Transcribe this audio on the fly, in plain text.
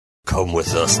Come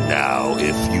with us now,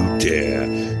 if you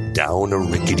dare, down a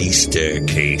rickety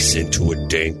staircase into a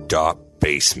dank, dark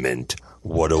basement.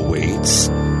 What awaits?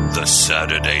 The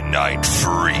Saturday Night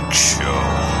Freak Show.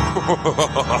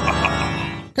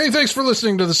 Hey, thanks for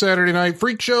listening to the Saturday Night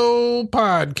Freak Show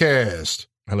podcast.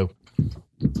 Hello.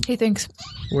 Hey, thanks.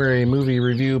 We're a movie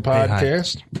review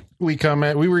podcast.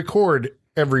 We record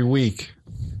every week.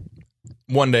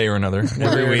 One day or another.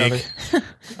 Every week.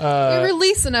 We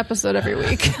release an episode every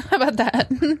week. How about that?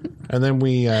 And then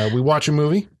we watch a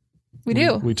movie. We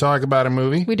do. We talk about a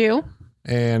movie. We do.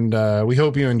 And we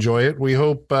hope you enjoy it. We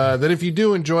hope that if you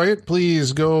do enjoy it,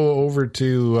 please go over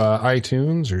to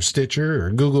iTunes or Stitcher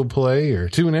or Google Play or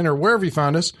TuneIn or wherever you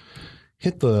found us.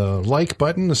 Hit the like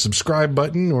button, the subscribe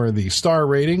button, or the star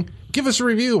rating. Give us a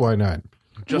review. Why not?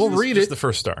 We'll read it. Just the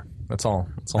first star. That's all.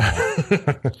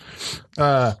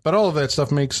 But all of that stuff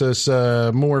makes us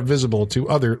more visible to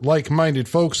other like-minded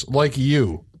folks like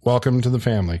you. Welcome to the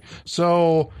family.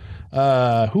 So,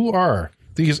 who are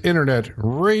these internet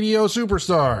radio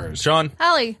superstars? Sean,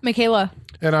 Holly. Michaela.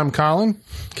 And I'm Colin.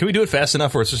 can we do it fast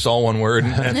enough where it's just all one word?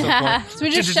 At some point? So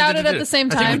we just shouted at the same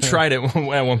I time. think we tried it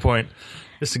at one point.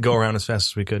 Just to go around as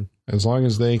fast as we could. As long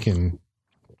as they can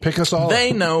pick us all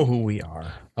They up. know who we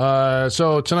are.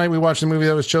 So tonight we watched a movie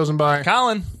that was chosen by...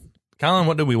 Colin,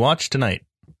 what did we watch tonight?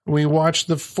 We watched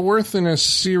the fourth in a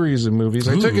series of movies.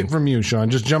 I took it from you,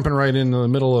 Sean, just jumping right into the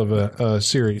middle of a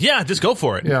series. Yeah, just go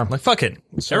for it. Yeah. Like, fuck it.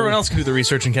 So- Everyone else can do the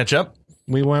research and catch up.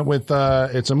 We went with,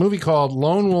 it's a movie called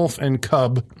Lone Wolf and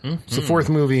Cub. It's the fourth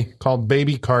movie called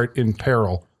Baby Cart in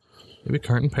Peril. Maybe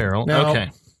Cart and Peril. Now-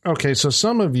 Okay, so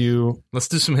some of you Let's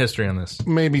do some history on this.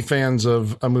 may be fans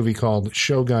of a movie called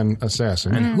Shogun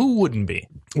Assassin. And who wouldn't be?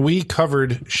 We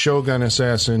covered Shogun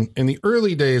Assassin in the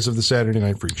early days of the Saturday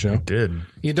Night Freak Show. Did.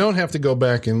 You don't have to go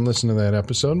back and listen to that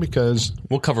episode because,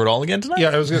 We'll cover it all again tonight? yeah,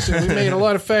 I was going to say, we made a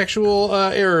lot of factual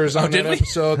errors on did that we?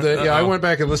 episode. That, yeah, I went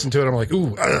back and listened to it. I'm like,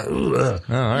 ooh. Oh,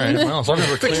 all right. Well, as long as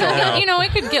we're clear now. You know, it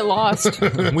could get lost.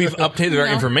 We've updated our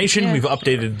information. Yeah. We've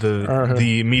updated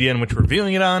the media in which we're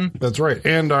viewing it on. That's right.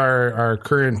 And our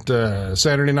current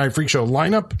Saturday Night Freak Show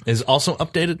lineup. Is also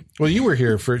updated. Well, you were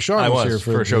here for Sean. I was here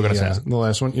for Shogun Assassin. The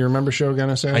last one. You remember Shogun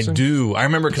I Assassin? do. I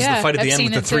remember because Yeah, the fight at the I've end seen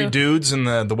with the it three too. dudes and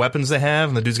the weapons they have,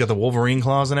 and the dude's got the Wolverine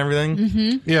claws and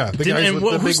everything. Yeah, the guys with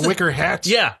the big wicker hats.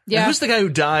 Yeah. Yeah. And who's the guy who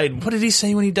died? What did he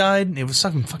say when he died? It was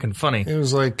something fucking funny. It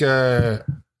was like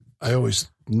I always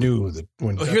knew that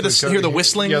when hear the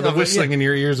whistling Yeah, the of it, whistling yeah. in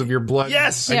your ears of your blood.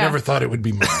 Yes. I Yeah. never thought it would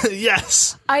be mine.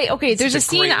 Yes. There's Such a a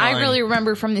scene great I line. really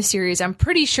remember from this series. I'm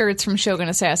pretty sure it's from Shogun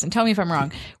Assassin. Tell me if I'm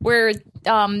wrong. Where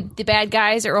the bad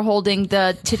guys are holding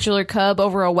the titular cub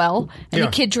over a well, and Yeah.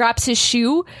 the kid drops his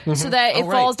shoe so that it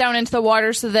right. falls down into the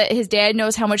water, so that his dad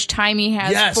knows how much time he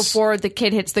has Yes. before the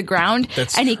kid hits the ground.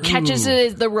 That's and he true. catches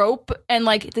the rope, and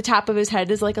like the top of his head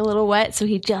is like a little wet, so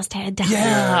he just had time.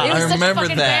 Yeah, it was I such remember a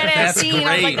fucking that. badass That's scene.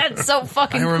 I was like, great. that's so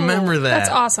fucking I cool. remember that. That's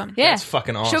awesome. Yeah, That's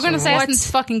fucking awesome. Shogun Assassin's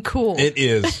fucking cool. It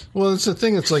is. Well, it's the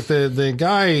thing. It's like the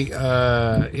guy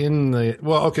in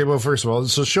the first of all,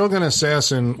 so Shogun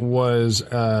Assassin was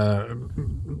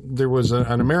there was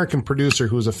an American producer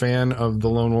who was a fan of the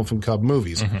Lone Wolf and Cub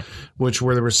movies, which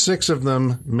there were 6 of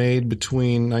them made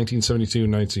between 1972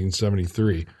 and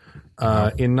 1973.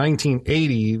 In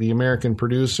 1980, the American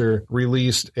producer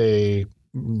released a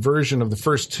version of the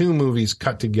first 2 movies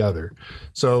cut together.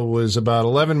 So it was about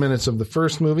 11 minutes of the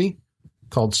first movie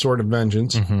called Sword of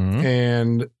Vengeance,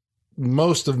 and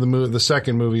most of the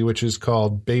second movie, which is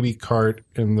called Baby Cart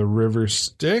in the River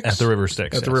Styx. At the River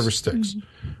Styx. At the River Styx,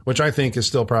 which I think is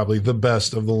still probably the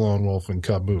best of the Lone Wolf and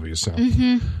Cub movies.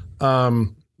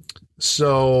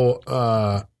 So,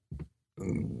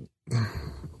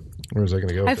 where was I going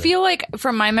to go? I with that? feel like,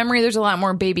 from my memory, there's a lot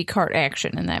more baby cart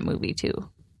action in that movie too.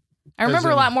 I remember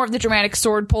a lot more of the dramatic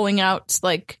sword pulling out,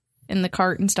 like in the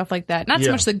cart and stuff like that. Not so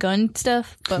Yeah. much the gun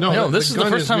stuff, but No, like, this is the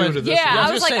gun first time new I- to this Yeah, one.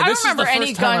 I was like, I don't remember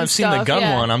any gun I've seen the stuff, gun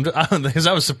yeah. one. Because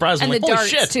I was surprised. I'm and like, the holy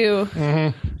darts shit.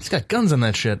 too. It's got guns on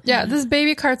that shit. Yeah, this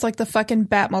baby cart's like the fucking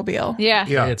Batmobile. Yeah,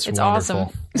 Yeah. It's awesome.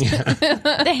 wonderful.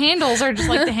 The handles are just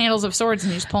like the handles of swords,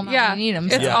 and you just pull them out Yeah, when you need them.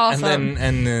 it's Yeah, awesome.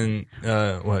 And then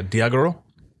what? Daigoro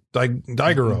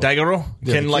Daigoro.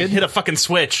 can the like kid? hit a fucking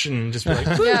switch and just be like,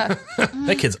 Yeah,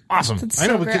 that kid's awesome. I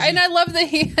know, know, because and I love that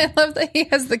he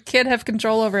has the kid have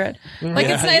control over it. Like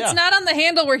Yeah, it's yeah. not on the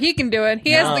handle where he can do it.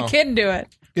 He has No. the kid do it.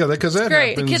 Yeah, because that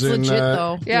great. The happens kid's in, legit,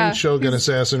 though. Yeah. in Shogun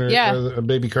Assassin or Yeah. a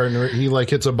Baby Cart. He like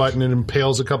hits a button and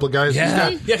impales a couple of guys. Yeah.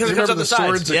 He's got- Yeah, 'cause it remember comes out the the sides.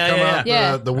 swords that Yeah, come yeah, out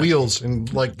yeah. the wheels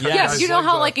and like cut Yes. guys' You know legs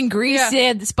how, off. like in Greece, Yeah. they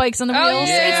had the spikes on the Oh, wheels.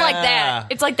 yeah. It's like that.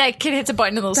 It's like that kid hits a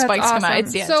button and those That's spikes awesome. come out.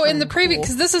 It's, so in the previous,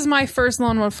 because this is my first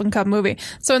Lone Wolf and Cub movie.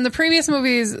 So in the previous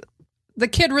movies, the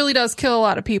kid really does kill a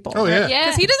lot of people. Oh, yeah. Yeah.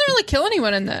 Because he doesn't really kill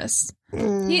anyone in this.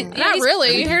 Not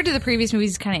really. Compared to the previous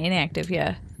movies, he's kind of inactive,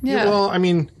 yeah. Yeah. Well, I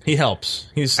mean, He helps.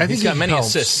 He's I think he's got he many helps.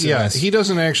 assists. in Yeah, this. he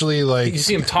doesn't actually like. You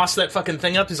see him toss that fucking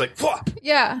thing up. He's like, "Fuck,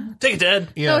 yeah. take it, Dad."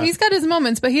 Yeah, No, he's got his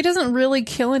moments, but he doesn't really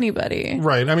kill anybody.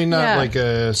 right. I mean, not Yeah. like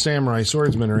a samurai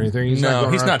swordsman or anything. He's not No,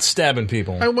 going he's around- not stabbing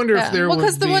people. I wonder if there Well, would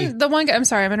because be. the one guy. I'm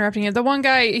sorry, I'm interrupting you. The one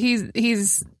guy,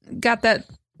 he's got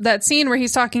that scene where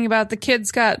he's talking about the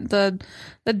kid's got the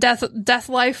death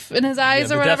life in his eyes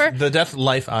Yeah, or whatever. the death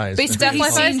life eyes. Basically, Death he's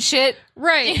Life seen Eyes? shit.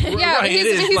 Right. Yeah. Right, it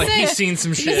is like he's seen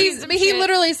some shit. He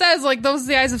literally says like those are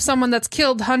the eyes of someone that's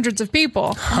killed hundreds of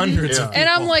people. Hundreds of people. And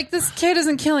I'm like, this kid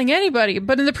isn't killing anybody,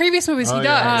 but in the previous movies he Oh,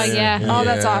 does. yeah, yeah. Oh,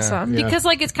 that's Yeah. awesome. Yeah. Because,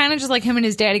 like, it's kind of just like him and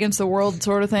his dad against the world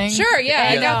sort of thing. Sure, yeah,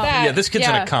 I got that. Yeah, this kid's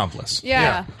an Yeah. accomplice.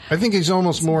 Yeah. I think he's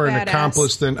almost more an badass.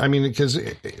 accomplice than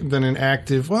than an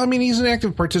active. Well, I mean, he's an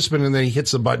active participant, and then he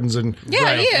hits the buttons and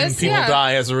Yeah, he And is. people Yeah.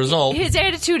 die as a result. His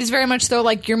attitude is very much though,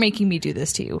 like, you're making me do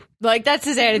this to you. Like, that's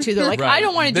his attitude. They're like, Right. I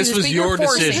don't want to do this, This was but your you're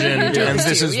forcing decision, me to do and this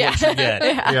this to is you. what you get.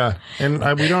 yeah, and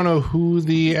we don't know who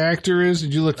the actor is.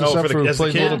 Did you look this Oh, up for the- for who as the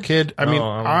plays the kid? little kid? I mean, Oh,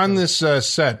 I don't on know. this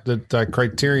set that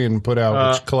Criterion put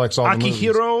out, which collects all the movies.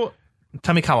 Akihiro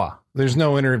Tamikawa. There's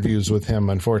no interviews with him,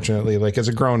 unfortunately. Like as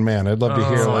a grown man, I'd love to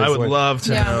hear. Like, I would what, love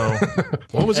to know.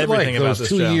 what was it like everything about those this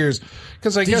 2 show. years?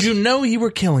 Because I Did guess you know you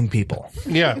were killing people?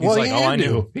 yeah. Well, like, he oh, had I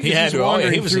knew. to. He had He's to. Oh, yeah,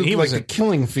 wandering he was- through he like was the a-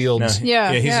 killing fields.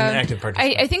 Yeah, he's yeah. an active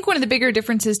participant. I think one of the bigger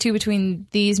differences too between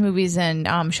these movies and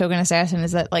Shogun Assassin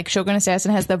is that like Shogun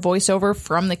Assassin has the voiceover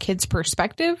from the kid's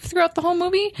perspective throughout the whole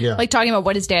movie, Yeah. like talking about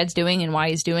what his dad's doing and why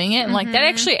he's doing it, and like that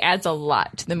actually adds a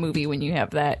lot to the movie when you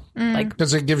have that. Like,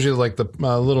 Because it gives you like the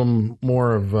little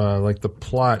more of like the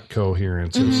plot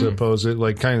coherence. I suppose it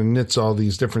like kind of knits all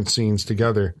these different scenes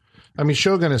together. I mean,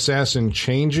 Shogun Assassin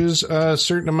changes a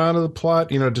certain amount of the plot,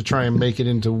 to try and make it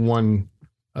into one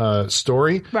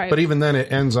story. Right. But even then,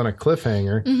 it ends on a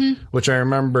cliffhanger, which I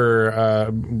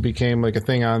remember became like a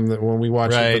thing when we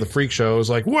watched it Right. for the Freak Show. It was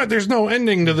like, what? There's no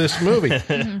ending to this movie,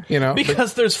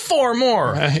 because there's 4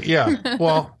 more. yeah.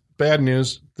 Well, bad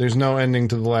news. There's no ending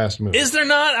to the last movie. Is there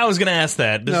not? I was going to ask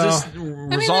that. Does this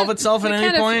resolve itself at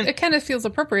any point? It kind of feels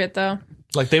appropriate though.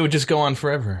 Like they would just go on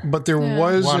forever. But there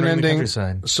was an Wandering the ending.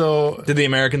 countryside. So Did the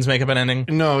Americans make up an ending?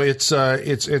 no, it's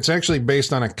actually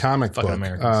based on a comic book,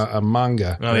 Americans. a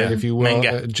manga, Oh, yeah. if you will,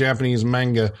 Manga. Japanese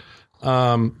manga.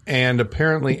 And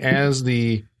apparently, as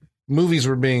the movies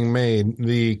were being made,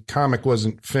 the comic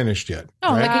wasn't finished yet.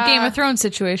 oh, right? like a Game of Thrones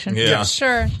situation. Yeah.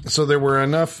 Sure. So there were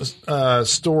enough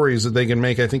stories that they can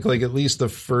make. I think like at least the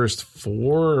first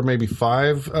 4 or maybe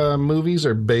 5 movies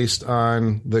are based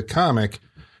on the comic.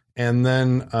 And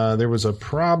then there was a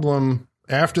problem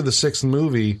after the 6th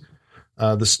movie.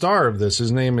 The star of this,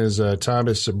 his name is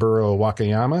Tabasaburo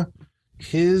Wakayama.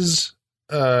 His,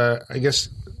 I guess,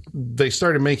 they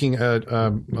started making a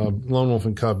Lone Wolf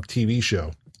and Cub TV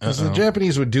show. Because the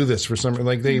Japanese would do this for some,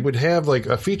 like they would have like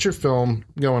a feature film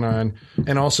going on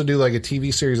and also do like a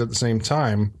TV series at the same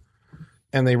time.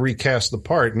 And they recast the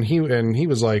part, and he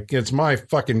was like, "It's my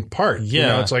fucking part."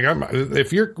 Yeah. It's like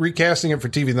if you're recasting it for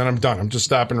TV, then I'm done. I'm just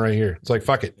stopping right here. It's like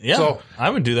fuck it. Yeah, So I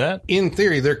would do that. in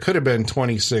theory, there could have been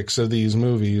 26 of these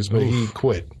movies, but he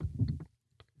quit.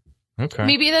 Okay.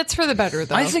 Maybe that's for the better,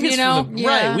 though. I think it's for the,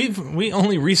 Yeah. right. We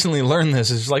only recently learned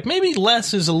this. It's like maybe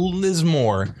less is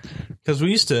more because we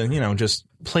used to just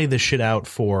play this shit out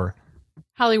for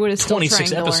Hollywood is still 26 trying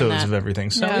to learn episodes that. of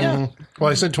everything. So Yeah. yeah. Well,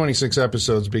 I said 26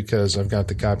 episodes because I've got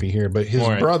the copy here, but his All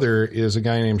right. brother is a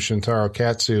guy named Shintaro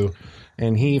Katsu,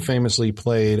 and he famously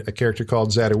played a character called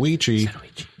Zatoichi.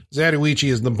 Zatoichi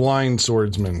is the blind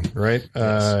swordsman, right?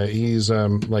 He's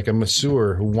like a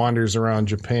masseur who wanders around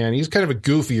Japan. He's kind of a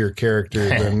goofier character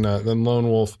than Lone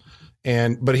Wolf,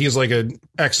 but he's like an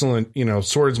excellent,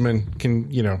 swordsman.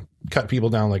 Can cut people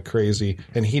down like crazy.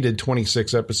 And he did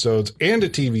 26 episodes and a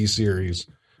TV series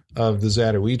of the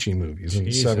Zatoichi movies in the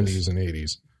 70s and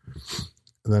 80s.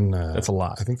 And then That's a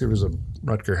lot. I think there was a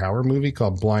Rutger Hauer movie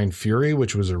called Blind Fury,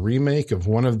 which was a remake of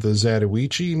one of the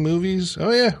Zatoichi movies.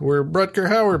 Oh, yeah, where Rutger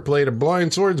Hauer played a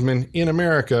blind swordsman in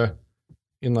America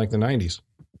in like the 90s.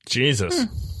 Jesus.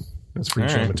 That's free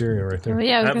show right. material right there. Well,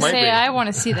 yeah, I was That going to might say, be. I want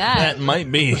to see that. That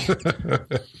might be.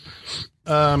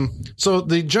 So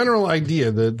the general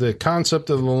idea, the concept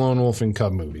of the Lone Wolf and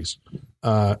Cub movies,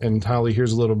 and Holly,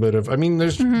 here's a little bit of,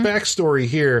 there's backstory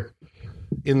here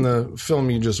in the film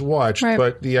you just watched, Right.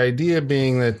 but the idea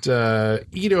being that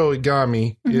Ito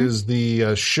Igami is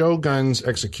the Shogun's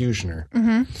executioner.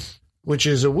 which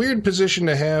is a weird position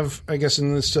to have, I guess,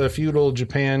 in this feudal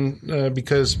Japan,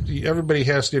 because everybody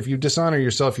has to, if you dishonor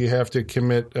yourself, you have to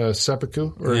commit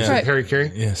seppuku, or is Yeah. it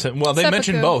harikiri? Yeah, well, they Seppuku.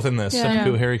 mentioned both in this. Yeah.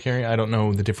 Seppuku, harikiri. I don't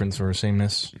know the difference or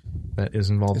sameness that is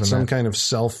involved in Some that. kind of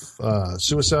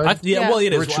self-suicide. Well,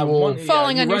 it is. Ritual.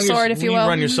 Falling on your sword, if you will.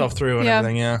 run yourself through and Yeah.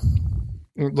 everything, yeah.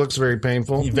 It looks very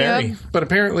painful. Very. Yep. But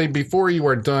apparently, before you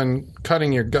are done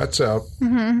cutting your guts out,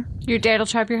 Your dad will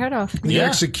chop your head off. the Yeah.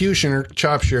 executioner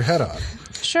chops your head off.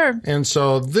 Sure. And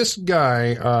so this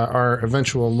guy, our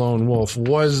eventual lone wolf,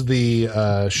 was the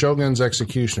shogun's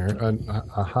executioner,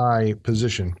 a high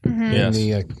position Yes.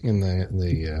 in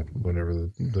the whatever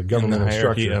the In the governmental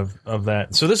hierarchy structure. of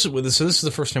that. So this is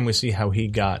the first time we see how he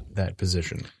got that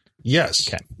position. Yes,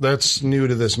 Okay. that's new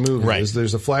to this movie. Right. Is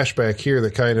there's a flashback here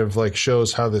that kind of like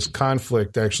shows how this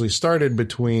conflict actually started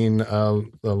between the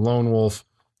lone wolf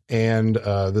and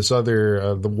this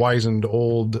other the wizened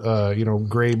old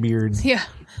graybeard Yeah.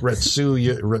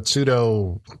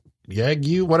 Retsudo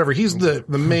Yagyu, whatever. He's the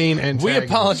main antagonist. We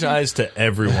apologize to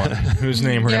everyone whose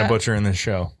name we're going Yeah. to butcher in this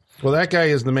show. Well, that guy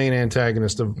is the main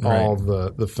antagonist of all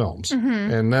the films.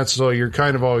 And that's so you're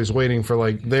kind of always waiting for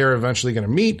like they're eventually going to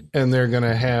meet and they're going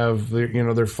to have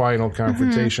their final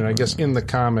confrontation. I guess in the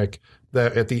comic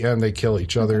that at the end they kill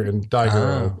each other and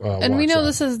Daigoro And we walks know out.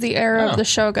 this is the era Oh. of the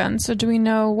Shogun, so do we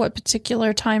know what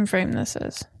particular time frame this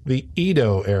is? the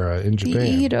Edo era in The Japan.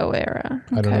 Edo era.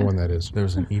 I don't know Okay. when that is. There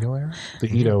was an Edo era? The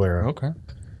Edo era. Okay.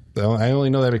 I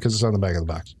only know that because it's on the back of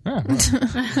the box. Yeah, well.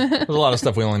 There's a lot of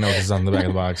stuff we only know because it's on the back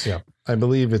of the box. Yeah. I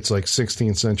believe it's like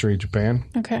 16th century Japan,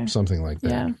 Okay. something like that.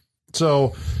 Yeah.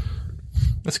 So,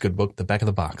 That's a good book, The Back of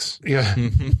the Box. yeah.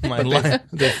 My life.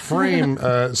 They frame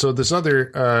so this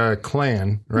other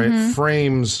clan right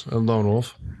frames a lone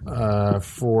wolf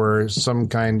for some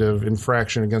kind of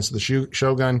infraction against the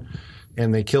shogun,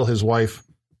 and they kill his wife,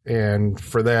 and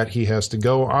for that he has to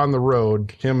go on the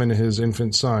road, him and his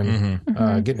infant son,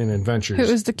 getting in adventures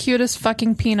Who is the cutest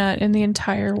fucking peanut in the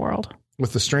entire world?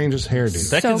 with the strangest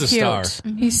hairdo. That so kid's a cute.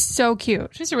 star. He's so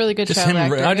cute. He's a really good Just child him.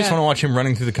 actor. I just yeah. want to watch him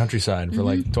running through the countryside for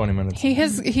like 20 minutes. He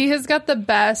has got the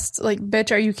best like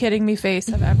bitch are you kidding me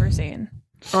face I've ever seen.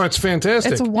 Oh, it's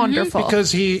fantastic. It's wonderful.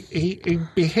 because he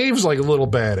behaves like a little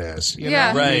badass. You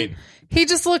Yeah. know? Right. He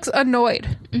just looks annoyed.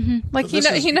 Like This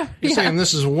is- he know You're saying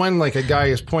this is when like a guy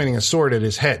is pointing a sword at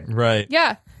his head. Right.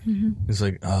 Yeah. He's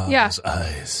like, Yeah. his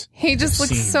eyes. He just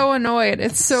looks seen so annoyed.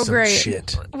 It's so Some great.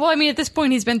 shit. Well, I mean, at this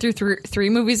point, he's been through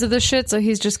three movies of this shit, so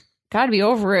he's just got to be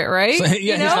over it, right? Yeah,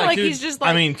 you know, he's like, dude, he's just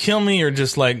like, I mean, kill me or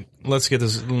just like, let's get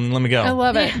this, let me go. I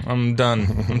love it. I'm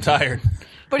done. I'm tired.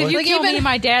 but if you like, kill even- me,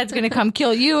 my dad's gonna come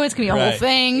kill you. It's gonna be a whole Right.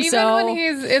 thing. Even so when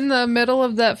he's in the middle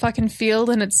of that fucking field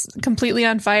and it's completely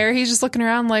on fire, he's just looking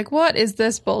around like, what is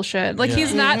this bullshit? Like,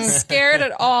 he's not scared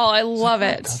at all. I love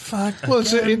it. Fuck. Well,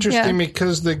 it's interesting Yeah.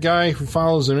 because the guy who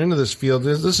follows him into this field,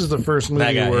 this is the first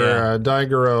movie guy, where yeah.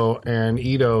 Daigoro and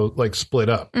Ito like split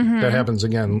up. That happens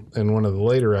again in one of the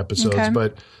later episodes, Okay.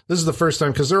 but this is the first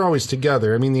time because they're always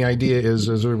together. I mean, the idea is,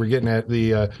 as we were getting at,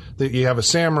 the you have a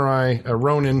samurai, a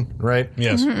Ronin, right?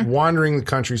 Yes. Wandering the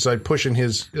countryside, pushing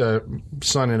his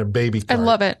son in a baby I cart.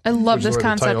 love it. I love which is this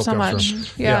where the title concept so comes much.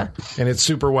 from. Yeah. And it's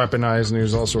super weaponized, and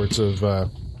there's all sorts of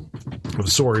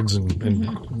swords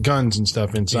and guns and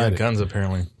stuff Yeah, inside it. guns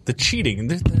apparently. The cheating.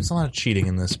 There's a lot of cheating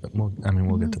in this, but we'll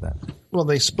get to that. Well,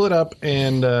 they split up,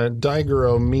 and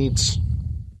Daigoro meets.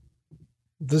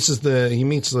 He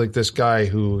meets like this guy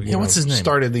who what's his name?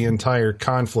 started the entire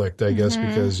conflict, I guess,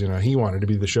 because he wanted to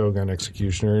be the Shogun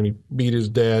executioner, and he beat his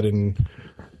dad in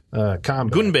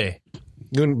combat. Gunbei.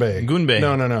 Gunbei.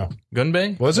 No.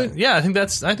 Gunbei? Was it? Yeah, I think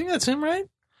that's him, right?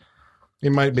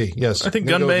 It might be. Yes, I think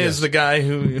I'm gonna go Gunbei with is yes. the guy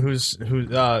who's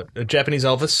a Japanese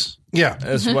Elvis. Yeah,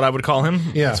 Is what I would call him.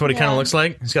 Yeah. That's what he kind of looks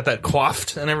like. He's got that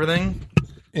coiffed and everything,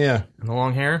 yeah. and the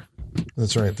long hair.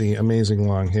 That's right. The amazing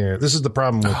long hair. This is the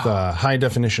problem with high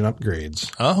definition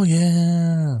upgrades. Oh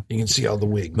yeah, You can see all the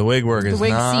wig. the wig work is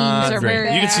wig not seams are great.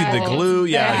 very You can see the bad. glue.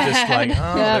 Yeah, just like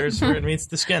Yep. there's where it meets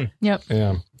the skin. yep,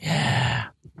 Yeah, Yeah.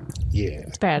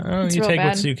 it's bad. Oh, It's you real take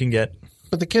bad. what you can get.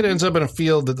 but the kid ends up in a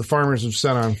field that the farmers have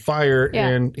set on fire, Yeah.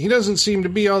 and he doesn't seem to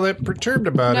be all that perturbed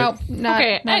about Nope, it. not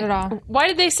Okay, at all. Why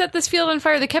did they set this field on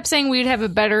fire? They kept saying we'd have a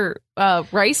better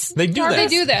rice. They do that. They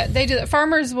do that. They do that.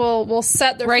 Farmers will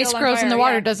set their Rice field on grows fire, in the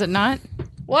water, yeah. does it not?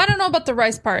 Well, I don't know about the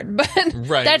rice part, but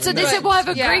Right. That's what they said. We'll have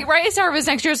a Yeah. great rice harvest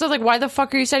next year. So, like, why the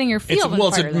fuck are you setting your field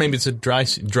on fire? maybe it's a dry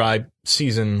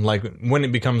season. Like when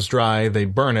it becomes dry, they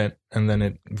burn it, and then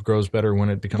it grows better when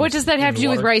it becomes. What does that have in to do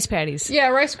with water. rice patties? yeah,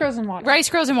 rice grows in water. Rice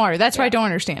grows in water. That's what I don't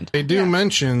understand. They do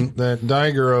mention that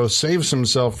Daigoro saves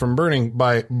himself from burning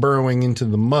by burrowing into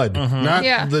the mud, not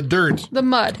Yeah. the dirt. The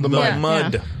mud. The The mud.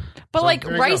 mud. But like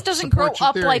there you rice go. doesn't Support grow your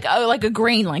up theory. like a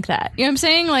grain like that. You know what I'm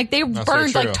saying? Like they burned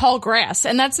very like true. tall grass,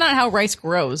 and that's not how rice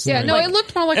grows. Yeah, no, Like, it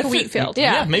looked more like a wheat field.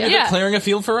 Yeah. maybe they're clearing a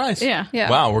field for rice. Yeah. Yeah.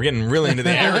 Wow, we're getting really into the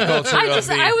agriculture I of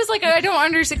the... was like, I don't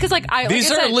understand because like These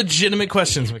like I are said, legitimate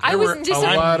questions. I was We're- just- A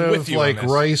I'm lot with of you on like this.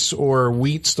 rice or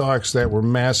wheat stalks that were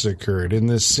massacred in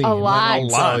this scene. A lot. Let me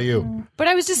tell you. But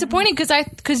I was disappointed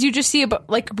because you just see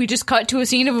we just cut to a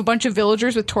scene of a bunch of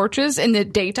villagers with torches in the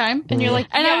daytime, And you're like,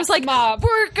 and I yes, was like, mob.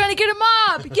 we're gonna get a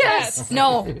mob. Yes.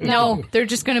 No, they're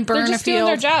just gonna burn They're just a field. doing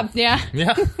their job. Yeah,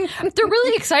 Yeah. they're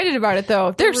really excited about it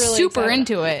though. They're really super excited.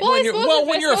 into it. Well,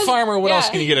 When you're a farmer, what else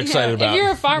can you get excited about? If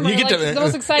you're a farmer, You get like, to- the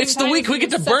most exciting It's the time week is we get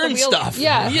to set the burn wheel- stuff.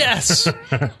 Yeah. Yes.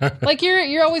 Like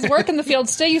you're always working the field.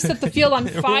 Today you set the field on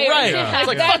fire. Right. Yeah. It's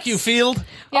like, That's- fuck you, field.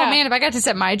 yeah. Oh man, if I got to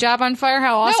set my job on fire,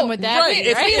 how awesome would that Right. be?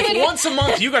 If once a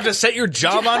month you got to set your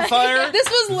job on fire, This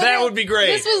was literally, that would be great.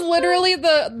 This was literally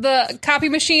the copy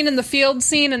machine in the field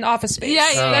scene in Office Space. Yeah,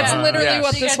 yeah, That's yeah. literally Yes.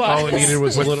 what this All was. it needed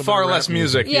was a little with bit far of less rap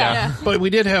music. Yeah. Yeah. But we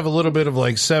did have a little bit of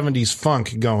like 70s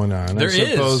funk going on. There I is.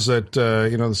 suppose that, the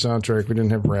soundtrack, we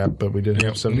didn't have rap, but we did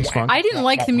have 70s funk. I didn't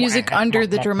like the music under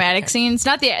the dramatic scenes.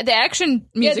 Not the action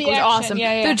music the was action, awesome.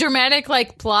 yeah. The dramatic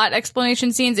like plot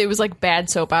explanation scenes, it was like bad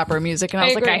soap opera music, and I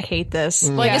was like, agree. I hate this.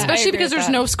 Like Yeah, I especially agree because with there's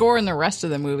that. no score in the rest of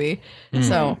the movie.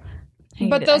 So,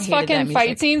 But those I hated that fucking music.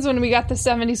 fight scenes when we got the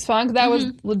 70s funk, that was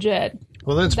legit.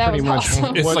 Well, that's That pretty was much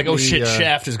awesome. It's what like, oh the, shit,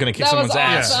 Shaft is going to kick that was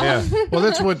someone's ass. awesome. Yeah. Well,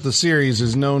 that's what the series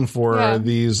is known for, Yeah. are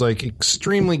these like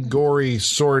extremely gory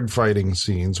sword fighting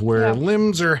scenes where Yeah.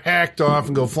 limbs are hacked off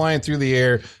and go flying through the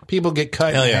air. People get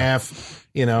cut Hell in yeah. half,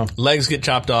 Legs get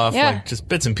chopped off, Yeah. like just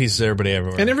bits and pieces of everybody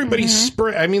everywhere. and everybody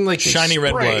spray. I mean, like they Shiny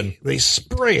red spray. blood. They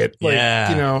spray it, like,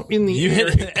 yeah. in the you air. hit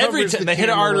It every covers time. the They hit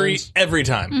an camera artery lens. every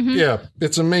time. Yeah,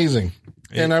 it's amazing.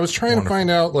 And I was trying to find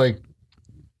out, like,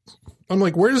 I'm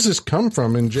like, where does this come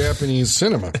from in Japanese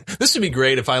cinema? This would be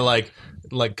great if I like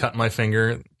cut my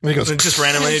finger. he goes, Just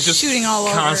randomly, it just Shooting all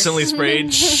over. constantly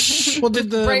sprayed. Well, did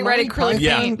the Bright red Monty acrylic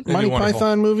Yeah. Python, It'd be Monty wonderful.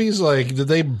 Python movies, like, did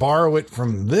they borrow it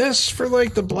from this for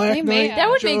like the Black They may Knight? have. That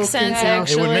would make joke sense, and stuff?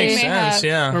 actually. It would make May sense, have.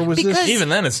 yeah. Or was Because- this? Even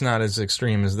then, it's not as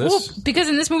extreme as this. Well, because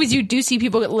in this movies you do see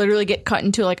people that literally get cut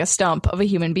into like a stump of a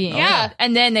human being. Yeah.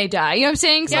 And then they die. You know what I'm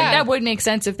saying? So like, Yeah. that would make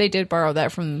sense if they did borrow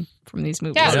that from these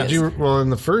movies. Yeah. Did you, well, in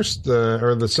the first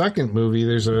or the second movie,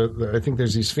 I think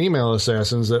there's these female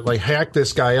assassins that like hack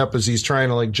this guy up as he's trying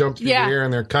to like jump through Yeah. the air,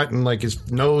 and they're cutting like his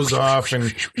nose off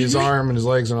and his arm and his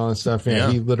legs and all that stuff. Yeah,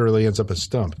 Yeah. he literally ends up a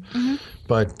stump.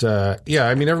 But yeah,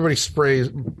 I mean, everybody sprays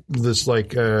this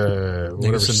like whatever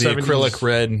This would be 70s acrylic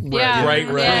red. Yeah. Bright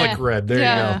red. Yeah. acrylic red. There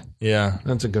Yeah. you go. Yeah.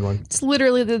 That's a good one. It's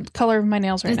literally the color of my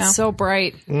nails right It's now. so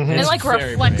bright. Mm-hmm. And it like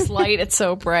very reflects light. It's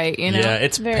so bright, you know? Yeah,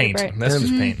 it's Very paint. bright. That's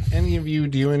just paint.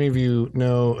 Do any of you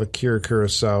know Akira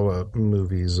Kurosawa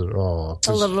movies at all? 'Cause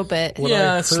A little bit. what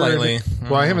Yeah, I've heard- slightly.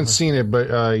 Well, I haven't seen it, but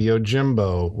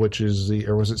Yojimbo, which is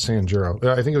or was it Sanjuro?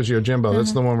 I think it was Yojimbo.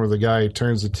 That's the one where the guy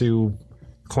turns the two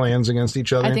clans against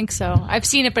each other. I think so. I've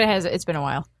seen it, but it's been a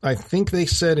while. I think they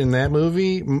said in that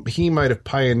movie he might have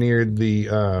pioneered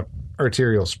the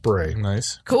arterial spray.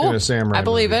 Nice. Cool. In a samurai I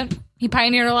believe movie. it. He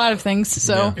pioneered a lot of things.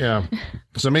 So Yeah.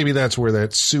 So maybe that's where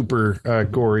that super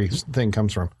gory thing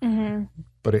comes from. Mm-hmm.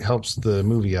 But it helps the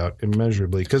movie out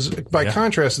immeasurably. Because by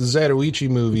contrast, the Zatoichi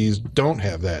movies don't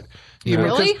have that.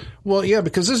 Really? Well, yeah,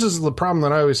 because this is the problem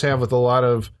that I always have with a lot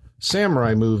of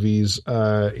samurai movies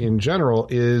in general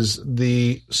is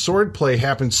the sword play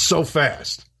happens so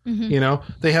fast. You know,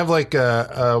 they have like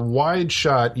a wide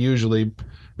shot usually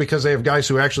because they have guys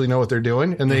who actually know what they're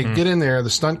doing, and they get in there,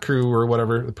 the stunt crew or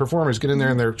whatever, the performers get in there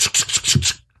and they're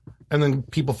and then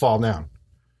people fall down.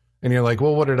 And you're like,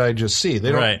 well, what did I just see?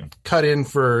 They don't Right. cut in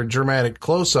for dramatic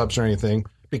close-ups or anything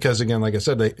because, again, like I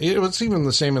said, it's even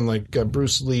the same in like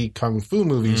Bruce Lee kung fu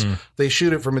movies. They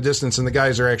shoot it from a distance, and the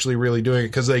guys are actually really doing it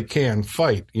because they can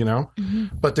fight, you know.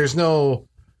 But there's no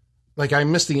like I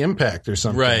missed the impact or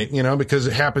something, Right. you know, because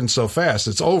it happens so fast.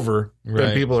 It's over, Right.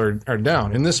 and people are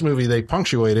down. In this movie, they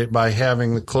punctuate it by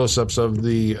having the close-ups of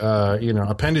the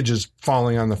appendages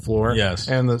falling on the floor, Yes.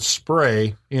 and the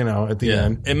spray, at the Yeah.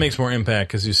 end. It makes more impact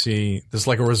because you see this is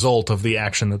like a result of the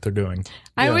action that they're doing.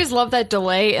 I always love that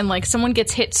delay and like someone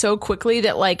gets hit so quickly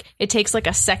that like it takes like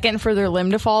a second for their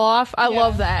limb to fall off. I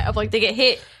love that. Of like they get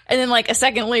hit and then like a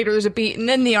second later there's a beat and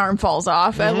then the arm falls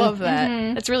off. I love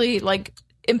that. That's really like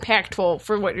impactful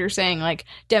for what you're saying, like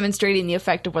demonstrating the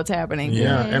effect of what's happening.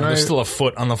 Yeah, and There's still a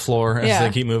foot on the floor as Yeah.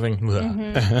 they keep moving.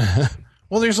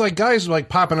 well, there's like guys like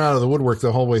popping out of the woodwork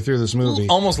the whole way through this movie.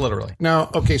 Almost literally.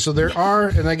 Now, okay, so there are,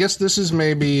 and I guess this is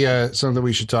maybe something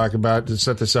we should talk about to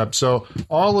set this up. So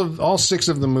all 6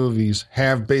 of the movies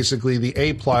have basically the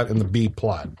A plot and the B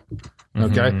plot.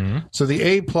 Okay, so the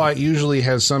A plot usually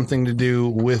has something to do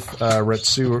with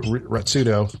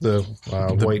Retsudo, the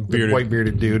white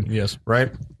bearded dude. Yes. Right,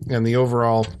 and the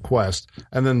overall quest,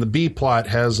 and then the B plot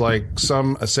has like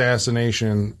some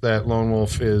assassination that Lone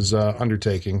Wolf is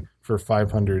undertaking for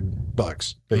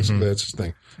 $500. Basically, that's his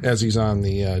thing. As he's on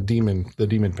the demon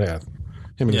path,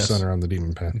 him and his son are on the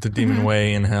demon path. The demon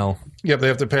way in hell. Yep, they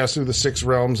have to pass through the 6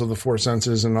 realms of the 4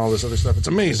 senses and all this other stuff. It's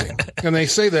amazing. And they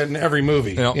say that in every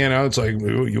movie. Yep. You know, it's like,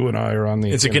 you and I are on the...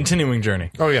 It's a continuing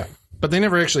journey. Oh, yeah. But they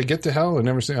never actually get to hell and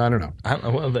never say, I don't know.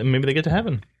 Well, maybe they get to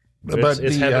heaven. But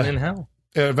it's heaven and hell.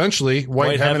 Eventually,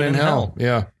 white heaven and hell.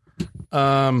 Yeah.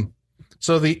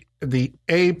 So the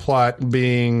A plot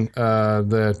being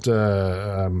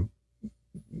that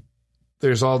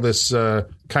there's all this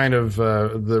kind of...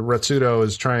 the Retsudo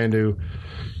is trying to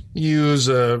use...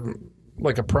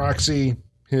 like a proxy,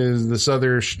 this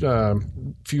other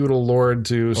feudal lord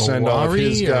to send all of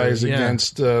his guys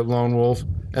against Lone Wolf.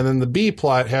 And then the B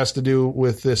plot has to do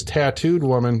with this tattooed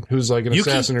woman who's like an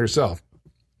assassin herself.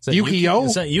 Yukio?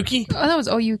 Is that Yuki? Oh, that was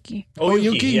Oyuki.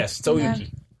 Oyuki, yes, it's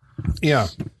Oyuki. Yeah.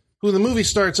 Who the movie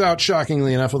starts out,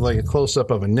 shockingly enough, with like a close-up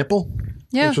of a nipple.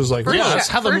 Yeah. Which was like, Yeah, that's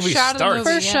how the First movie shot of the starts.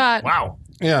 movie. First shot. Wow.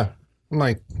 yeah. I'm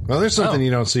like, well, there's something you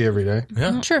don't see every day.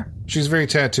 Yeah. Sure. She's very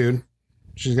tattooed.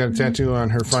 She's got a tattoo on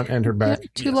her front and her back, Yep,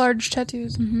 2 large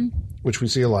tattoos. which we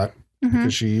see a lot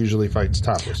because she usually fights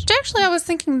topless. Actually, I was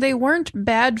thinking they weren't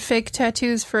bad fake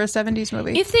tattoos for a 70s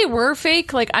movie. If they were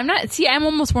fake, like I'm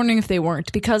almost wondering if they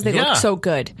weren't because they Yeah. look so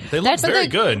good. They look very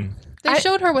good. They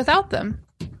showed her without them.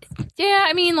 Yeah,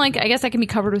 I mean, like I guess that can be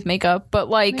covered with makeup, but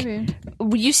like Maybe.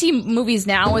 you see movies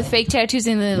now with fake tattoos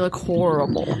and they look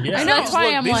horrible. Yeah. I know. That's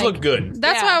why I'm these like, look good.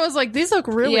 That's Yeah. why I was like, these look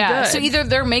really good. So either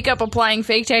their makeup applying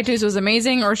fake tattoos was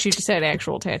amazing, or she just had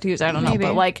actual tattoos. I don't know, Maybe.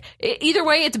 but like either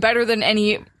way, it's better than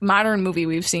any modern movie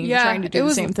we've seen Yeah, trying to it do the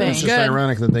was- same it thing. It's just Good.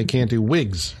 ironic that they can't do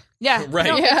wigs. Yeah, Right.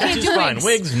 no, Yeah. they She's do fine.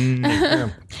 wigs. Wigs. Yeah.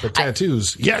 But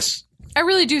tattoos, yes. I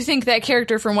really do think that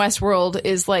character from Westworld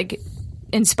is like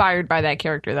inspired by that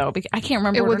character, though. I can't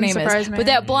remember It what her wouldn't name surprise is, me. but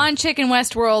that blonde chick in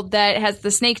Westworld that has the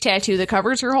snake tattoo that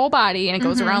covers her whole body and it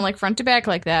goes around like front to back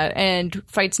like that and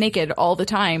fights naked all the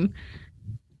time.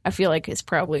 I feel like it's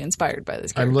probably inspired by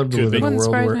this I character. love to live in a Wouldn't world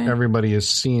surprise where me. everybody has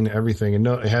seen everything and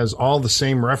it has all the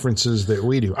same references that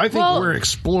we do. I think Well, we're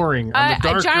exploring on the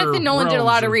darker Jonathan Nolan did a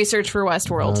lot of realms research for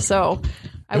Westworld, so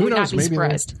I who would knows, not be maybe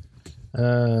surprised.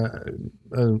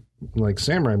 like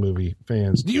samurai movie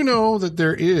fans. Do you know that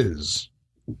there is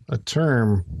a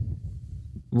term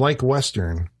like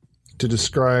Western to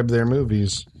describe their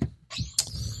movies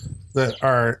that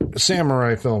are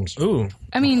samurai films? Ooh.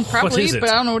 I mean, probably, is it? but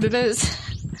I don't know what it is.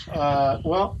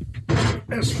 Well,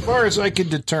 as far as I could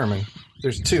determine,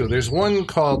 there's 2. There's one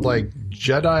called like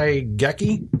Jedi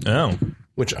Geki, Oh.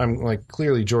 which I'm like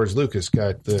clearly George Lucas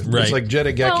got the. Right. It's like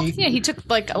Jedi Geki. Well, yeah, he took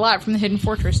like a lot from the Hidden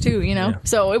Fortress too, you know.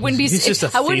 So it wouldn't be. He's just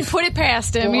a I wouldn't thief. put it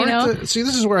past him, you Well, know. see,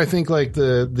 this is where I think like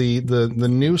the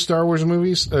new Star Wars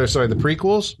movies, the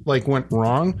prequels, like went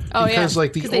wrong. Oh, yeah. Because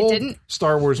like the 'Cause they old didn't.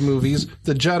 Star Wars movies,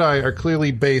 the Jedi are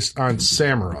clearly based on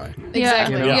samurai.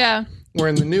 Exactly. Yeah. Yeah. Where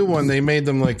in the new one they made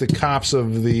them like the cops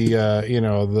of the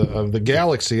of the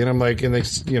galaxy, and I'm like, and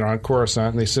they on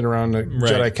Coruscant, and they sit around the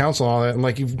Jedi Council and all that, and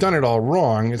like you've done it all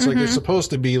wrong. It's like they're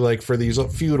supposed to be like for these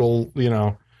feudal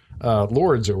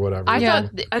lords or whatever. I Yeah.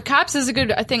 thought cops is a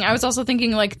good thing. I was also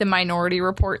thinking like the Minority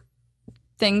Report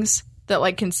things that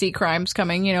like can see crimes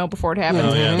coming, before it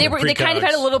happens. Oh, yeah. They kind of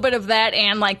had a Precogs. little bit of that,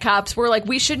 and like cops were like,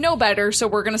 we should know better, so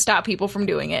we're going to stop people from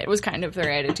doing it. It was kind of their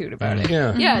attitude about it.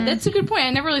 Yeah. Yeah, that's a good point.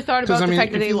 I never really thought about I the mean,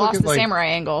 fact that if they you look lost at, the like- samurai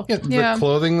angle. Yeah, the Yeah.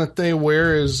 clothing that they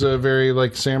wear is very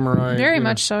like samurai. Very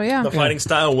much so, yeah. The fighting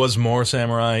style was more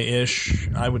samurai-ish,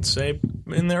 I would say,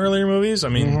 in the earlier movies. I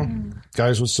mean,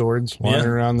 Guys with swords wandering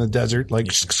around the desert, like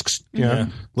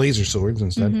laser swords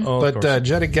instead. Oh, of But course.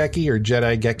 Jedegeki or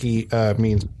Jedi Geki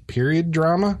means period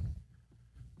drama.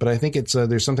 But I think it's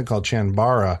there's something called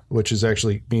Chanbara, which is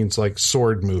actually means like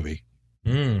sword movie.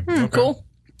 Cool.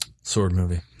 sword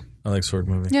movie. I like sword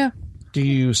movie. Yeah. Do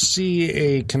you see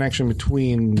a connection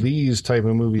between these type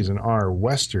of movies and our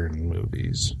Western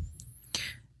movies?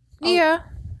 Yeah.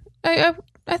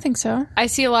 I think so. I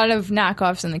see a lot of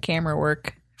knockoffs in the camera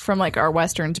work from like our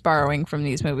westerns borrowing from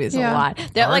these movies Yeah. a lot.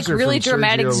 That Ours like are really from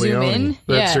dramatic Sergio zoom Leone. in.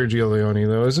 That's Yeah. Sergio Leone,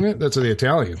 though, isn't it? That's the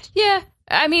Italians. Yeah.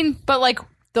 I mean, but like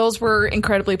those were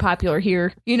incredibly popular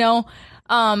here,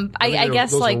 I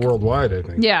guess those like are worldwide. I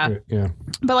think. Yeah. yeah.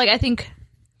 but like I think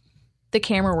the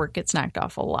camera work gets knocked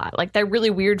off a lot. Like that really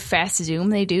weird fast zoom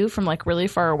they do from like really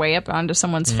far away up onto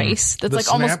someone's face. That's The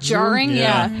like almost snap zoom? jarring.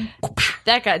 Yeah. Yeah.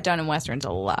 That got done in westerns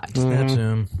a lot. Snap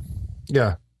zoom.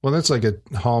 Yeah. Well, that's like a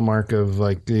hallmark of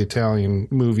like the Italian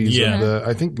movies. Yeah.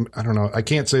 I don't know. I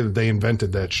can't say that they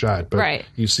invented that shot, but Right.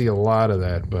 you see a lot of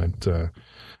that. But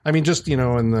I mean, just,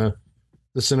 in the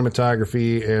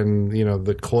cinematography and,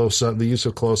 the close-up, the use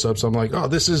of close-ups, I'm like, oh,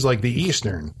 this is like the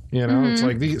Eastern, It's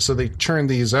like so they churned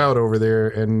these out over there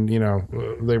and,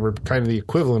 they were kind of the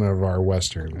equivalent of our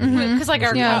Western. Because like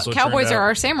our Also cowboys turned are out-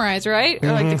 our samurais, right?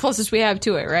 Or like the closest we have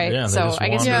to it, right? Yeah, they so just I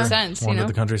guess it wander- makes sense, wander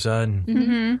the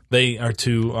countryside. They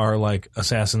are like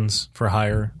assassins for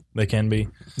hire. They can be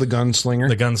The gunslinger.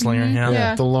 the gunslinger. Yeah.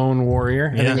 Yeah. The lone warrior.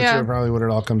 I think that's Yeah. probably what it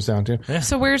all comes down to.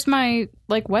 So where's my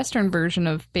like Western version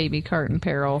of Baby Cart in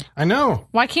Peril? I know.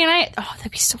 Why can't I? Oh, that'd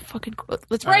be so fucking cool.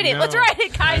 Let's write it. know. Let's write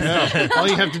it, guys. All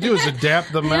you have to do is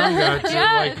adapt the manga to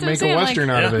Yeah, like that's what I'm make a saying, Western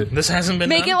out of Yeah. it. This hasn't been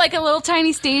Make done? it like a little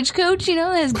tiny stagecoach, that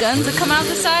has guns that come out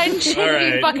the side and shit. All It'd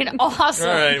be right. fucking awesome.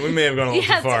 All right, we may have gone a little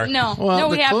Yes, too far. no, Well, no,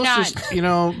 the we have closest,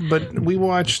 not. but we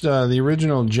watched the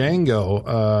original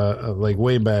Django, like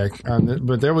way back on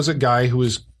but there was a guy who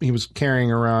was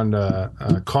carrying around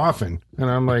a coffin, and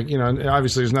I'm like,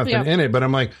 obviously there's nothing Yeah. in it, but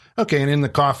I'm like, okay, and in the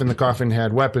coffin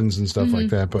had weapons and stuff like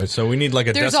that, but So we need like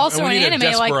a There's also we an need a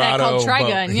anime like that called Desperado,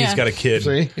 Trigun, but yeah. He's got a kid.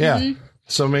 see, yeah.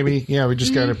 So maybe, we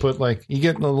just got to put like, you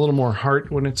get a little more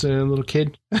heart when it's a little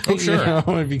kid. Oh, sure.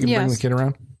 If you can bring Yes. the kid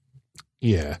around.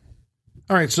 Yeah.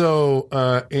 All right. So,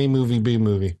 A movie, B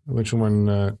movie. Which one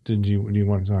do you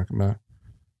want to talk about?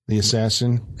 The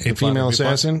assassin, the A plot, female B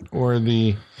plot? assassin, or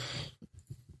the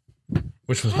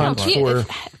Which was No, fun. for?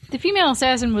 the female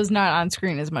assassin was not on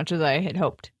screen as much as I had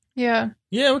hoped. Yeah.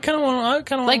 Yeah, we kind of want. I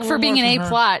kind of Like for being an A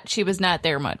plot, she was not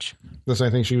there much. This, I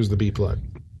think she was the B plot.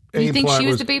 You think plot she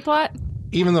was the B plot?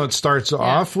 even though it starts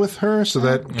off with her, so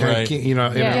that kind Right. of, in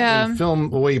Yeah. film,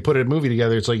 the way you put a movie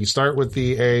together, it's like you start with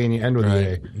the A and you end with Right.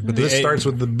 the A. But the This A- starts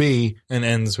with the B, and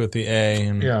ends with the A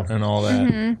and Yeah. and all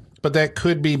that. but that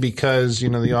could be because,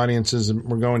 the audiences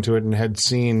were going to it and had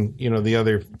seen, the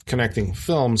other connecting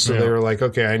films, so they were like,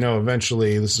 okay, I know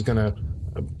eventually this is going to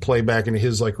play back into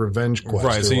his, like, revenge quest.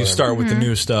 Right. or So you whatever. start with the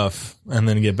new stuff and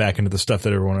then get back into the stuff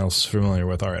that everyone else is familiar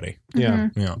with already. Yeah.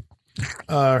 Yeah.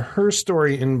 Her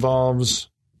story involves,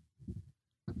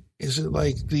 is it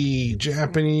like the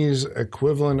Japanese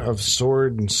equivalent of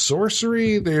sword and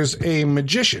sorcery? There's a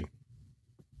magician.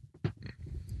 Is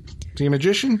he a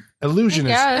magician?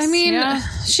 Illusionist. Yes, I mean, yeah.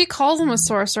 she calls him a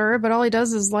sorcerer, but all he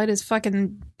does is light his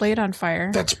fucking blade on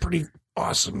fire. That's pretty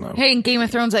awesome, though. Hey, in Game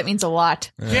of Thrones, that means a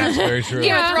lot. Yeah, that's very true.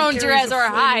 Game of Thrones, you're carries Azor a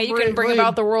High. You flaming can bring blade.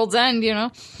 about the world's end,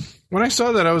 When I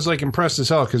saw that, I was like impressed as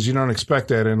hell because you don't expect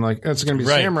that, and like that's going to be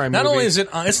a Right. samurai movie. Not only is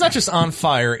it's not just on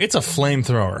fire, it's a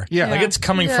flamethrower. Yeah. Like it's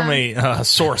coming from a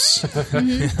source. On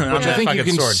which I that think you fucking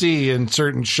can sword. see in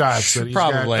certain shots that he's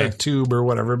Probably. got a tube or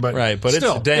whatever. But Right, but it's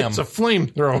still, damn- it's a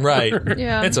flamethrower. Right.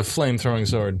 Yeah. It's a flame-throwing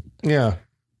sword. Yeah.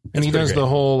 And he pretty does great. the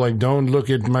whole like, "Don't look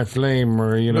at my flame,"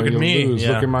 or Look at you'll me, lose.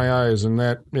 yeah. Look in my eyes, and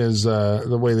that is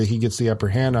the way that he gets the upper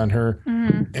hand on her.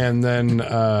 And then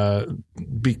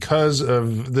because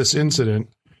of this incident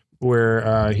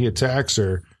where he attacks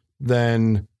her,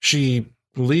 then she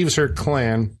leaves her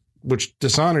clan, which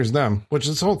dishonors them. Which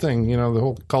this whole thing, the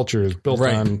whole culture is built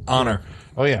Right. on Honor.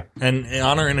 Oh yeah, And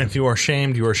honor, and if you are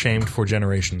shamed for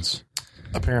generations.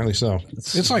 apparently so.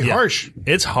 It's like yeah. harsh.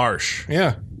 It's harsh.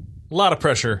 Yeah. A lot of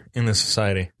pressure in this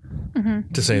society,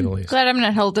 to say the least. Glad I'm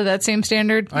not held to that same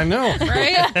standard. I know.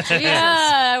 Right?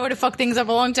 Yeah, I would have fucked things up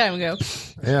a long time ago.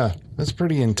 Yeah, that's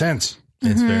pretty intense.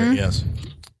 It's very, yes.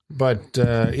 But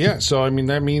yeah, so I mean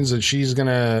that means that she's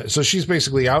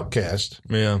basically outcast,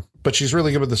 Yeah. but she's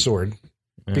really good with the sword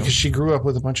because she grew up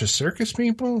with a bunch of circus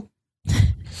people.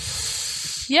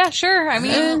 Yeah, sure. I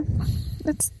mean,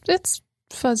 It's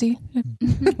fuzzy.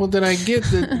 Well, then I get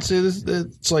that. So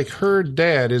it's like her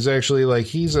dad is actually like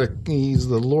he's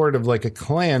the lord of like a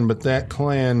clan, but that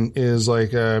clan is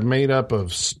like made up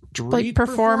of street Like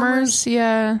performers.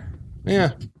 Yeah.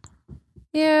 Yeah,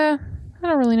 Yeah. I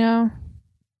don't really know.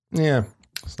 yeah.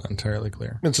 It's not entirely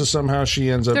clear. And so somehow she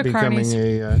ends up They're becoming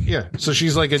carnies. So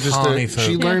she's like Carny folk.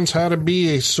 she learns how to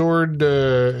be a sword,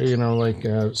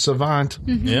 savant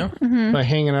Yeah. by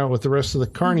hanging out with the rest of the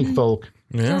carny folk.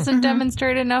 Yeah. doesn't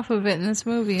demonstrate enough of it in this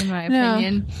movie, in my No.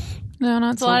 opinion. No,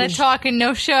 not It's a lot of talk and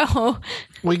no show.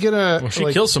 We get Well,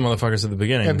 she kills some motherfuckers at the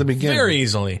beginning. At the beginning. Very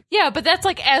easily. Yeah, but that's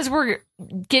like as we're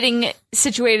getting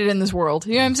situated in this world.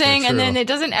 You know what I'm saying? And then true. it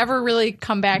doesn't ever really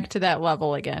come back to that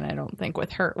level again, I don't think,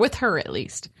 with her at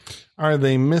least. Are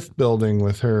they myth building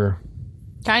with her?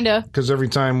 Kinda. Because every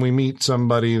time we meet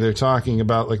somebody, they're talking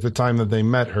about like the time that they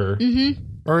met her. Mm-hmm.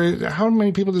 Or how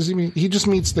many people does he meet? He just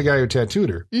meets the guy who tattooed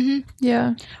her.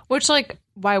 Yeah. Which, like,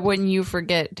 why wouldn't you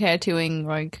forget tattooing,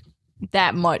 like,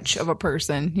 that much of a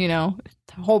person, you know,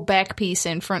 whole back piece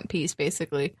and front piece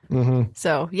basically. Mm-hmm.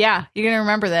 So yeah, you're gonna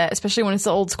remember that, especially when it's the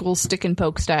old school stick and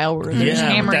poke style where they're just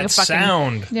hammering that a fucking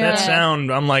sound. Yeah. That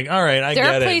sound. I'm like, all right, I There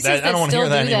get are it. places I that don't want to still hear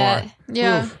that do anymore. that.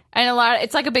 Yeah. And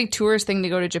it's like a big tourist thing to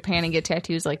go to Japan and get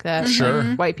tattoos like that. Sure.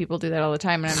 White people do that all the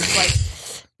time, and I'm just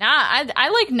like, nah, I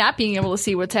like not being able to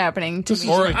see what's happening to me.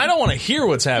 Or I don't want to hear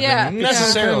what's happening Yeah.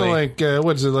 necessarily. Kind of like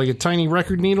what is it, like a tiny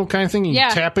record needle kind of thing? You Yeah.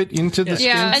 tap it into the skin.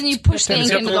 Yeah. And you push the It's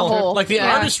ink got into the the little- hole. Like the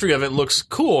Yeah. artistry of it looks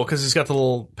cool because he's got the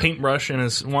little paintbrush in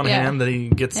his one Yeah. hand that he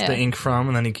gets Yeah. the ink from,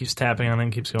 and then he keeps tapping on it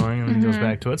and keeps going, and then he goes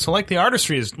back to it. So like the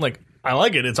artistry is like, I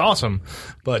like it. It's awesome,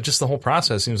 but just the whole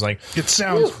process seems like It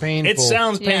sounds painful. it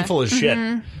sounds painful as shit.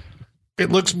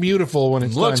 It looks beautiful when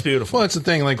it's Looks done. beautiful. Well, that's the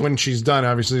thing. Like when she's done,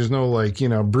 obviously there's no like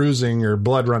bruising or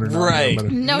blood running. down Right. there,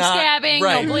 but- No Not- stabbing,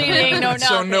 right. no bleeding, no nothing.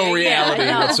 So no reality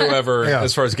Yeah, no. whatsoever Yeah.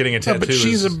 as far as getting a tattoo. but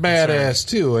she's a is badass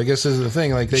too. I guess is the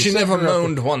thing. Like they She set never her up-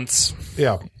 moaned once.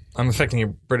 Yeah. I'm affecting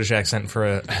your British accent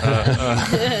for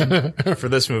for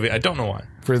this movie. I don't know why.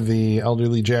 For the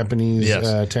elderly Japanese Yes.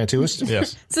 tattooist.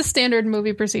 Yes, It's a standard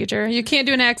movie procedure. You can't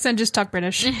do an accent, just talk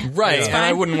British. right. And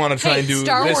I wouldn't want to try Hey, and do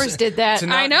Star this. Wars did that. To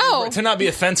not, I know. To not be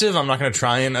offensive, I'm not going to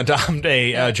try and adopt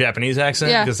a Japanese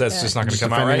accent Yeah. because that's just not going to Just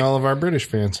come out offending right. all of our British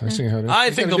fans. I see how it is. I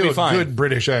You think gotta they'll do be a fine. Good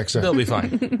British accent. They'll be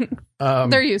fine.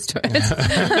 They're used to it.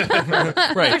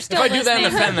 Right. If I do that and listening.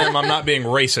 offend them, I'm not being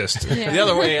racist. The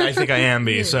other way, I think I am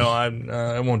be. So I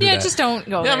won't do Yeah, that. just don't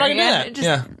go Yeah, there. I'm not going to do that. Just-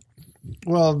 Yeah.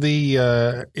 Well,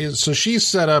 so she's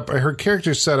set up. Her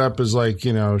character's set up as like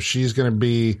she's going to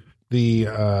be the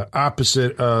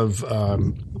opposite of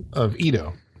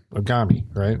Ito Ogami,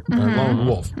 right? Lone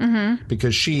Wolf,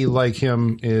 because she, like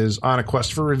him, is on a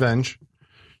quest for revenge.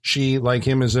 She, like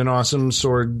him, is an awesome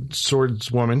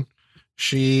swordswoman.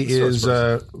 She is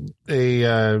a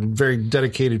very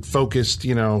dedicated, focused,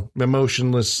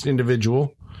 emotionless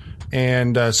individual.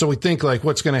 And so we think, like,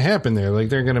 what's going to happen there? Like,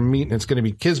 they're going to meet, and it's going to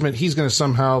be Kismet. He's going to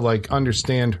somehow, like,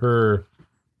 understand her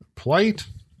plight.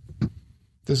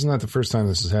 This is not the first time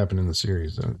this has happened in the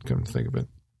series, come to think of it.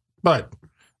 But,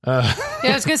 Yeah,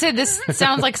 I was gonna say this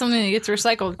sounds like something that gets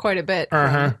recycled quite a bit.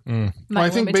 well, My I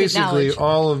think limited basically knowledge.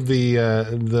 all of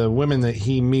the women that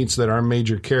he meets that are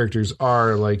major characters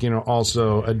are, like,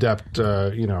 also adept,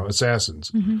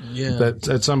 assassins. Yeah. That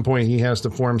at some point he has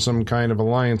to form some kind of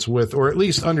alliance with, or at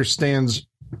least understands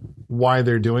why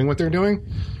they're doing what they're doing.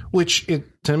 Which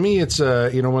to me, it's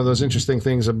one of those interesting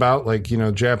things about, like,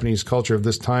 Japanese culture of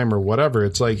this time or whatever.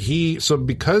 It's like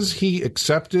because he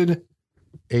accepted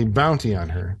a bounty on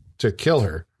her to kill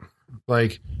her,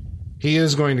 like, he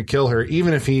is going to kill her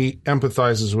even if he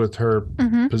empathizes with her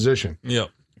position, Yep.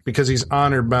 because he's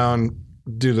honor bound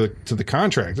due to the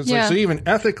contract. It's like, Yeah. so even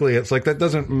ethically, it's like that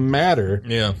doesn't matter.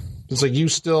 Yeah. It's like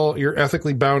you're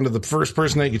ethically bound to the first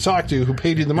person that you talk to who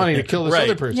paid you the money to kill this Right.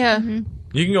 other person. Yeah.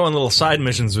 You can go on little side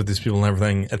missions with these people and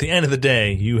everything. At the end of the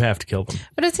day, you have to kill them.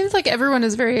 But it seems like everyone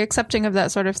is very accepting of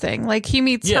that sort of thing. Like, he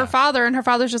meets Yeah. her father, and her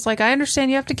father's just like, I understand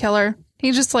you have to kill her.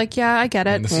 He's just like, yeah, I get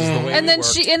it. And this is the way And we then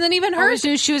work. even I her, always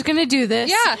knew she was gonna do this.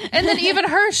 yeah, and then even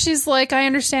her, she's like, I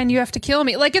understand you have to kill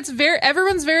me. Like,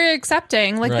 everyone's very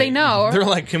accepting. Like, they Right. know. They're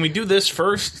like, can we do this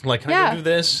first? Like, can I Yeah. go do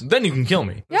this? Then you can kill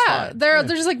me. That's Yeah, fine. they're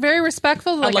just like very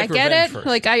respectful. Like, like I get revenge it. first.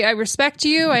 Like, I respect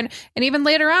you. And even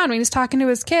later on, when he's talking to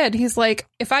his kid, he's like,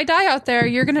 if I die out there,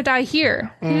 you're gonna die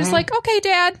here. And he's like, okay,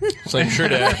 Dad. It's like, sure,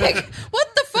 Dad. Like, what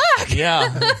the fuck?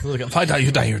 Yeah. Like, if I die,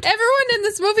 you die here. Everyone in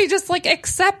this movie just like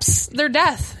accepts their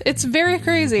death. It's very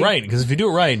crazy. Right, because if you do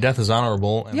it right, death is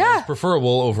honorable and Yeah. it's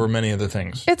preferable over many other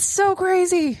things. It's so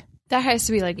crazy. That has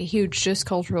to be like a huge just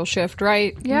cultural shift,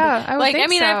 right? Yeah, I would like think I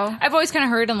mean, so. I've always kind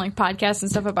of heard on like podcasts and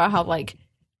stuff about how like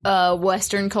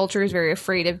Western culture is very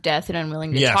afraid of death and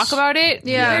unwilling to Yes. talk about it.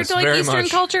 Yeah. compared Yes, to like very Eastern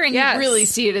much. culture, and Yes. you really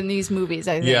see it in these movies.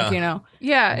 I think Yeah.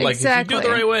 Yeah, Like, exactly. if you do it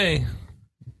the right way,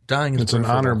 dying is It's an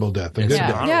preferable. honorable death. A It's good an death.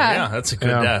 honorable- Yeah. Yeah, that's a good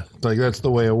Yeah. death. Like, that's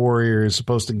the way a warrior is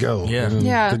supposed to go. Yeah. And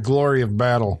Yeah. The glory of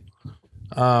battle.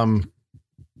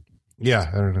 Yeah,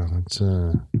 I don't know. It's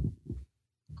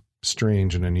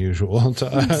strange and unusual to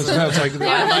us. It's like,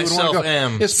 I myself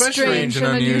am Especially- strange and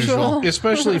unusual.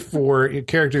 especially for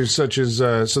characters such as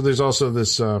so there's also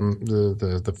this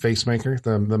the face maker,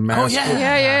 the Oh, mask.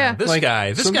 yeah. Yeah. This Like,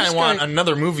 guy. This so guy I this want guy-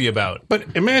 another movie about. But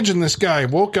imagine this guy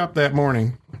woke up that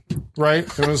morning, right?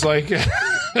 And was like,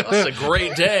 That's a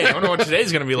great day. I wonder what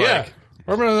today's going to be yeah. like.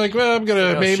 I'm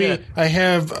gonna Oh, maybe shit. I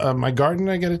have my garden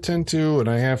I got to tend to, and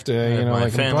I have to my like I'm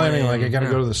family, planning like I got to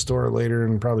yeah. go to the store later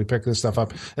and probably pick this stuff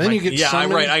up. And then you get Yeah, I'm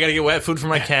summoned, right. I got to get wet food for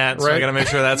my cat, so I Right. got to make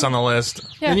sure that's on the list.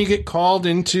 Then you get called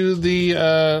into the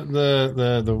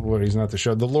what? He's not the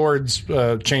show, the Lord's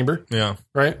chamber, Yeah.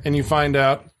 right? And you find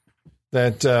out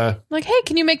that Like, hey,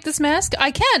 can you make this mask?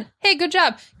 I can. Hey, good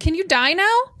job. Can you die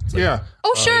now? yeah.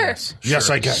 Oh, sure. Yes,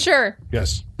 I can. Sure.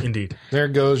 Yes. Indeed. There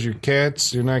goes your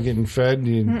cats. You're not getting fed.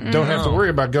 You don't have to worry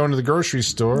about going to the grocery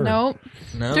store. Nope.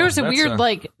 No, There was a that's weird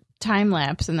like time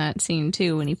lapse in that scene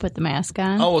too when he put the mask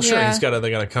on. Oh well, sure. Yeah.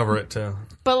 They gotta cover it too.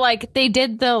 But like they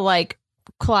did the like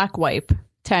clock wipe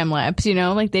time lapse, you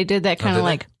know, like they did that kind did of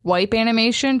they? like wipe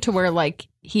animation to where like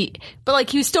he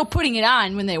was still putting it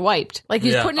on when they wiped. Like he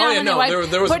was Yeah. putting it Oh, on yeah, when no, they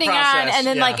wiped, there was a putting on, process, and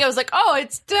then yeah. like it was like, oh,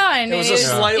 it's done. It was a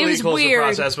slightly it was closer weird.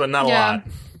 process, but not a Yeah. lot.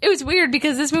 It was weird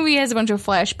because this movie has a bunch of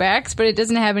flashbacks, but it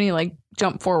doesn't have any like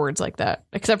jump forwards like that,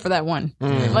 except for that one.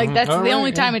 Like that's All the right,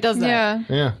 only time it does that. Yeah.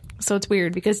 Yeah. So it's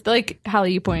weird because, like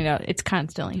Holly, you pointed out, it's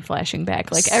constantly flashing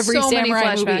back, like every So many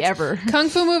samurai movie flashbacks. ever. Kung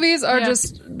fu movies are Yeah.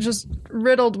 just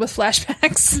riddled with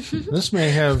flashbacks. This may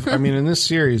have, I mean, in this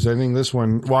series, I think this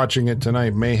one, watching it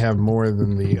tonight, may have more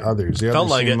than the others. The Felt others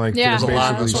like seem it. like Yeah. they're There's a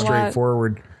lot. basically There's a lot.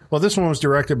 straightforward. Well, this one was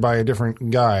directed by a different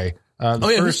guy.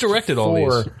 Who's directed all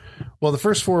these? Well, the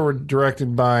first four were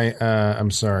directed by,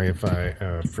 I'm sorry if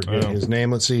I forget his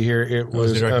name. Let's see here. It was he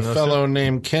was a directing those fellow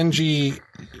named Kenji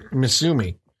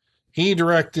Misumi. He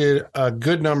directed a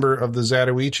good number of the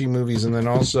Zatoichi movies, and then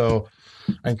also,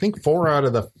 I think 4 out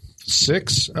of the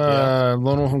 6 Lone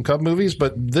Wolf and Cub movies.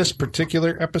 But this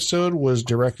particular episode was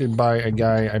directed by a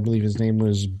guy, I believe his name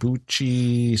was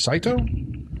Buchi Saito,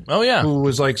 Oh yeah. who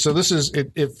was like, so this is,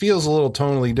 it feels a little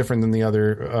tonally different than the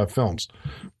other films.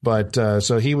 But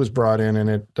so he was brought in, and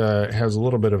it has a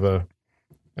little bit of a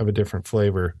different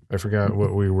flavor. I forgot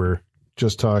what we were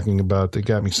just talking about that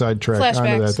got me sidetracked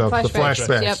onto that. Though. The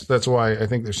flashbacks. Yep. That's why I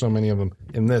think there's so many of them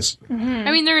in this. I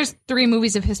mean, there's 3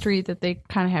 movies of history that they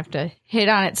kind of have to hit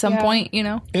on at some point, you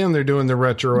know? And they're doing the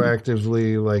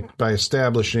retroactively, like by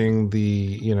establishing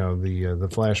the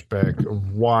flashback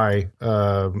of why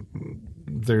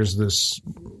there's this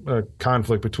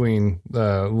conflict between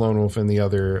Lone Wolf and the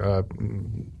other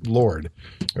Lord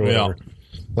or whatever.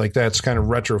 Like that's kind of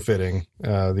retrofitting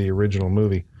the original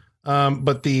movie.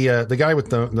 But the guy with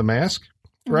the mask,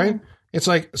 right? It's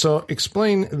like, so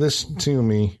explain this to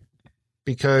me,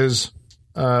 because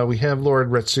we have Lord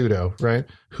Retsudo, right?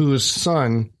 Whose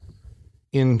son,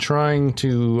 in trying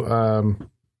to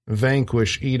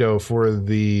vanquish Ito for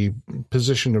the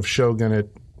position of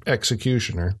shogunate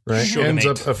executioner, right? Shogunate.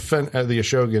 Ends up the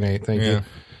shogunate, thank you.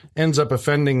 Ends up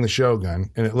offending the shogun,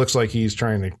 and it looks like he's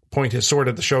trying to point his sword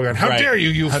at the shogun. How Right. dare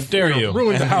you? How dare you?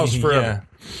 Ruined the And house he- forever.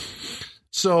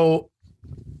 So,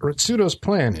 Retsudo's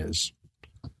plan is,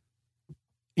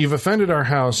 you've offended our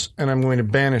house, and I'm going to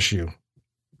banish you.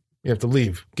 You have to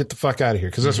leave. Get the fuck out of here,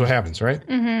 because that's what happens, right?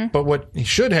 Mm-hmm. But what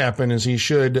should happen is he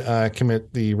should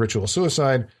commit the ritual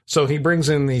suicide. So he brings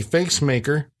in the face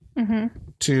maker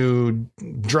to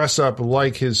dress up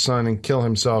like his son and kill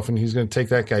himself, and he's going to take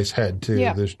that guy's head to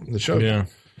Yeah. the shogun. Yeah.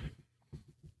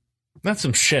 That's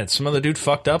some shit. Some other dude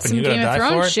fucked up, and Some you gotta Game of die for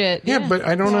Thrones it. shit. Yeah, but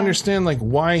I don't understand like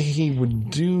why he would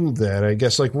do that. I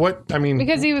guess like what I mean.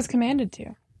 Because he was commanded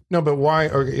to. No, but why?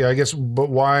 Okay, yeah, I guess, but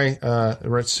why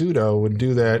Retsudo would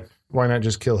do that? Why not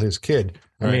just kill his kid?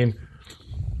 I Right. mean,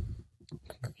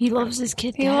 He loves his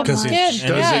kid. He loves Because his he's,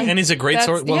 kid. and he's a great That's-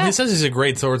 sword. Well, yeah. he says he's a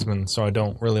great swordsman, so I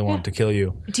don't really want to kill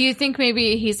you. Do you think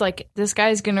maybe he's like, this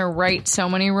guy's going to right so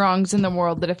many wrongs in the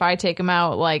world that if I take him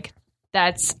out, like,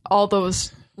 that's all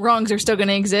those wrongs are still going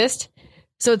to exist?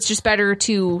 So it's just better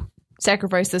to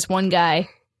sacrifice this one guy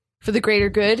for the greater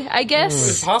good, I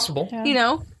guess. Possible. You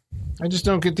know? I just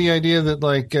don't get the idea that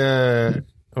like,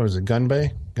 what is it,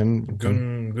 Gunbei?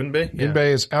 Gunbei? Yeah.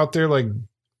 Gunbei is out there like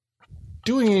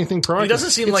doing anything proactive. He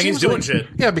doesn't seem like he's seems doing shit.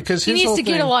 Yeah, because He his needs whole to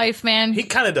get thing- a life, man. He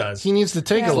kind of does. He needs to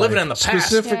take a living life. in the past.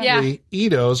 Specifically,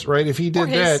 Ito's, right? If he or did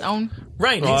his that, own.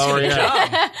 Right. Oh, He's got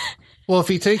a job. well, if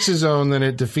he takes his own, then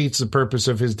it defeats the purpose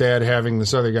of his dad having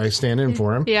this other guy stand in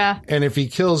for him. Yeah. And if he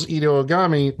kills Ito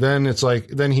Ogami, then it's like,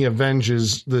 then he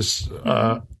avenges this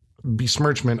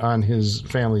besmirchment on his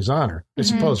family's honor, I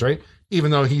suppose, right?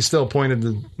 Even though he still pointed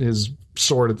his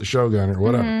sword at the shogun or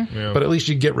whatever. Yeah. But at least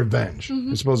you get revenge.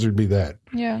 I suppose there'd be that.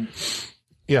 Yeah.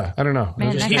 Yeah, I don't know. Man,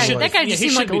 I just He feel should- that guy yeah, just he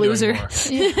seemed should like a be doing loser.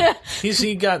 more.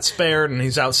 He got spared, and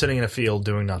he's out sitting in a field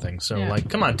doing nothing. So, like,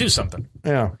 come on, do something.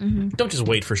 yeah. Don't just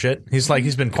wait for shit. He's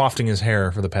been quaffing his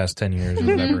hair for the past 10 years or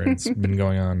whatever. It's been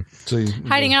going on. So he's,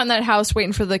 Hiding out in that house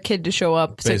waiting for the kid to show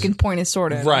up so he can point his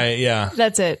sword at him. Right, yeah.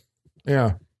 That's it.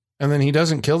 yeah. And then he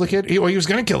doesn't kill the kid. He was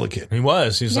going to kill the kid. He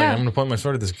was. He's like, Yeah. I'm going to point my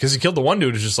sword at this. Because he killed the one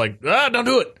dude who's just like, don't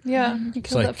do it. Yeah. He It's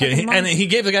killed like, that fucking and monk. he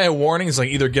gave the guy a warning. He's like,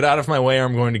 either get out of my way or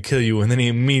I'm going to kill you. And then he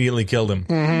immediately killed him.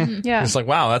 Yeah. It's like,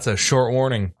 wow, that's a short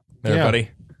warning there, Yeah. buddy.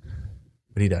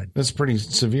 But he died. That's pretty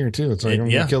severe too. It's like I'm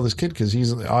Yeah. gonna kill this kid because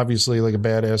he's obviously like a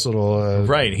badass little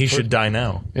Right. He should die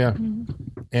now. Yeah,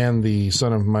 and the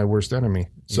son of my worst enemy.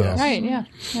 So, Yes. Right, yeah,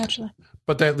 naturally.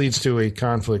 but that leads to a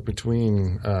conflict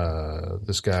between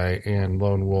this guy and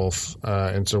Lone Wolf,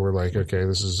 and so we're like, okay,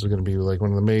 this is going to be like one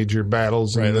of the major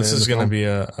battles. Right. in This the is going to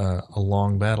film. be a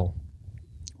long battle.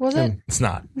 Was it? It's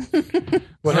not.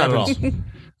 What Not at all. happens?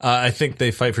 I think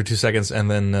they fight for 2 seconds, and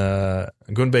then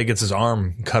Gunbei gets his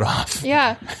arm cut off.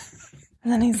 Yeah.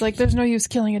 And then he's like, there's no use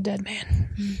killing a dead man.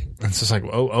 It's just like,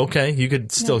 oh, okay. You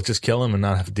could still just kill him and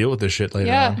not have to deal with this shit later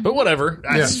Yeah. on. But whatever.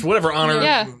 That's whatever honor,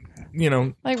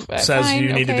 Yeah. Like, says fine,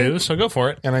 you need to okay. do, so go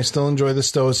for it. And I still enjoy the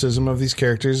stoicism of these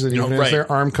characters that even as right.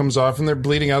 their arm comes off and they're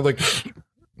bleeding out, like,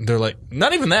 They're like,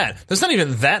 not even that. There's not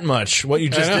even that much what you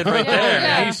just did right there.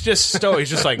 Yeah. He's just stoic. He's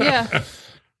just like, Yeah.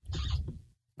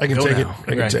 I can go take it. now. I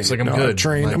can Right. take It's it. like, I'm No, good.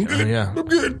 trained. Like, I'm good. yeah. I'm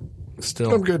good.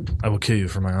 Still, I'm good. I will kill you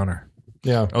for my honor.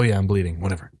 Yeah. Oh, yeah, I'm bleeding.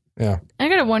 Whatever. Yeah. I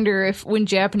gotta wonder if when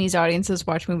Japanese audiences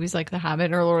watch movies like The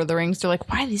Hobbit or Lord of the Rings, they're like,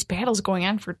 why are these battles going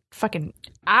on for fucking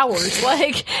hours?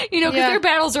 Like, because Yeah. their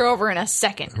battles are over in a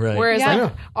second. Right. Whereas Yeah.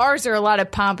 like ours are a lot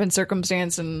of pomp and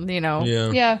circumstance and, Yeah. You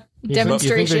think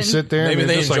demonstration. they sit there? Maybe and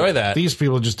they're they just enjoy like, that. These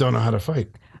people just don't know how to fight.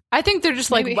 I think they're just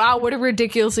like, Maybe. wow, what a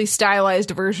ridiculously stylized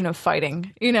version of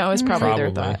fighting. Is probably their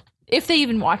Probably. thought. If they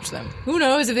even watch them. Who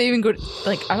knows if they even go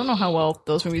like, I don't know how well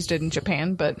those movies did in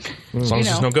Japan, but As long as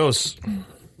there's no ghosts.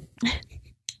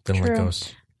 They don't like True.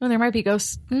 ghosts. well, there might be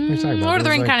ghosts. What are you talking about? Lord of the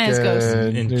There's Ring kind of has ghosts.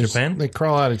 In there's- Japan? They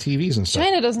crawl out of TVs and stuff.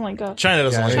 China doesn't like ghosts. China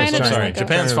doesn't Yeah, like China ghosts. I'm doesn't sorry. like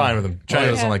Japan's ghosts. fine with them. China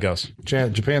Yeah. doesn't like ghosts.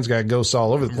 Japan's got ghosts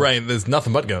all over the place. Right. There's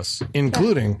nothing but ghosts.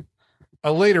 Including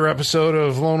a later episode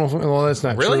of Lone Wolf. Well, that's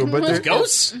not Really? true. But There's there-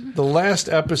 ghosts? the last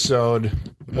episode,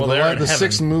 Well, they're in the heaven.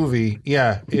 sixth movie,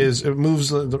 it moves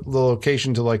the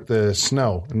location to like the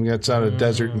snow and gets out of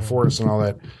desert and forest and all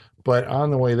that. But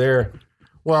on the way there,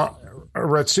 well,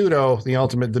 Retsudo,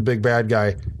 the big bad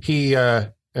guy, he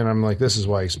and I'm like, this is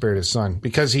why he spared his son,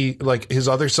 because he, like, his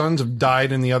other sons have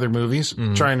died in the other movies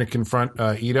trying to confront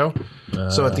Ito.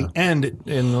 So at the end,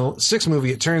 in the sixth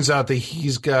movie, it turns out that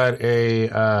he's got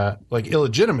a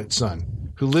illegitimate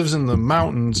son who lives in the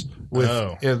mountains with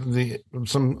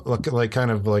some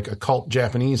kind of occult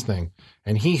Japanese thing,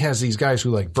 and he has these guys who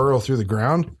like burrow through the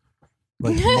ground.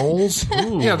 Like moles.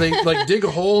 Yeah, they like dig a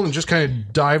hole and just kind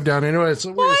of dive down into it. It's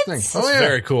the weirdest thing. That's Oh, yeah.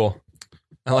 very cool.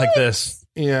 I like this.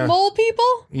 Yeah. Mole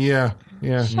people? Yeah.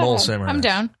 Yeah. Mole samurai. I'm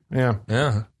down. Yeah.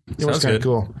 Yeah. It was Sounds kind good. of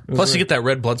cool. It was Plus, you like- get that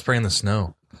red blood spray in the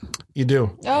snow. You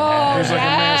do. Oh, There's like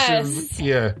yes. a massive.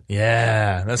 Yeah.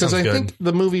 Yeah. That sounds Because I good. think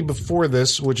the movie before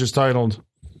this, which is titled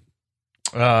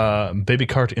Baby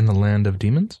Cart in the Land of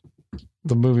Demons.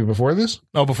 the movie before this,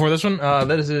 Oh, before this one?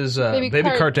 That is Baby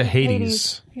Cart to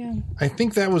Hades. Yeah. I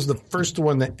think that was the first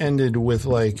one that ended with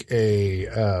like a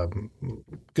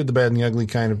good, the bad, and the ugly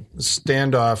kind of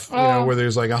standoff, Oh. where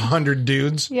there's like 100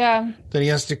 dudes Yeah. that he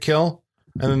has to kill.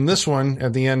 And then this one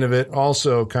at the end of it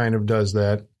also kind of does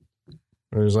that.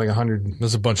 There's like 100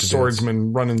 There's a bunch of dudes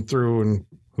swordsmen running through, and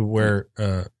who wear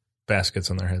baskets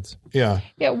on their heads. yeah,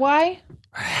 Yeah, why?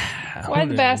 Why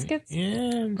the baskets?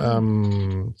 Yeah.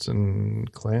 it's in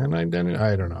clan identity.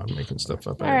 I don't know. I'm making stuff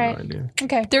up. I All have right. no idea.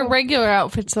 Okay. Their regular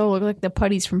outfits though look like the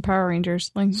putties from Power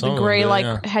Rangers, like Some the of them gray do, like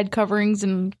yeah. head coverings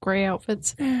and gray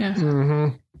outfits. Yeah.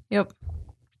 Mm-hmm. Yep.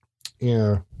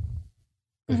 Yeah.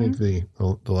 I think the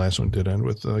last one did end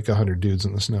with like 100 dudes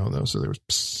in the snow though. So there was.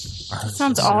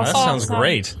 Sounds That awesome. sounds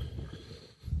great.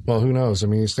 Well, who knows? I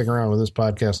mean, you stick around with this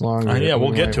podcast long. Yeah,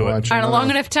 we'll we get might to it. watch On a another long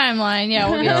one. enough timeline, yeah,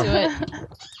 we'll get to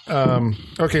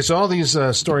it. Okay, so all these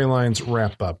storylines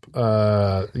wrap up.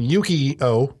 Yuki, Oyuki,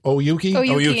 Oh, Oh, Yuki.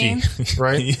 Yuki.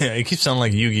 right? Yeah, it keeps sounding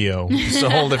like Yu-Gi-Oh! It's a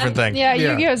whole different thing. Yeah,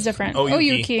 Yeah. Yu-Gi-Oh's different. Oh, Oh,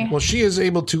 Yuki. Yuki. Well, she is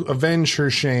able to avenge her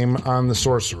shame on the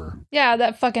sorcerer. Yeah,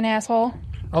 that fucking asshole.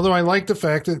 Although I like the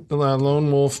fact that the Lone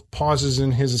Wolf pauses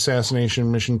in his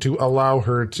assassination mission to allow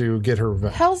her to get her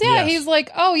revenge. Hells yeah. Yes. He's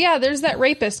like, oh, yeah, there's that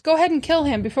rapist. Go ahead and kill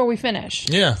him before we finish.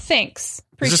 Yeah. Thanks.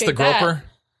 Is this Appreciate the that. groper?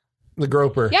 The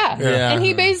groper. Yeah. Yeah. And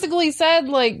he basically said,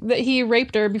 like, that he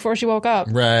raped her before she woke up.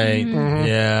 Right.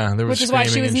 Yeah. There was Which is why she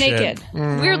screaming was and shit.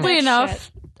 naked. Weirdly Oh,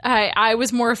 enough, I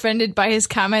was more offended by his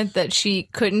comment that she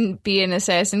couldn't be an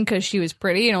assassin because she was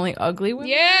pretty and only ugly women.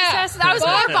 Yeah. I was more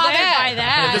Fuck bothered that. by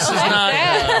that. This is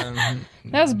not.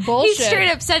 That was He bullshit. straight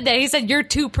up said that. He said, "You're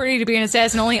too pretty to be an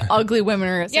assassin. Only ugly women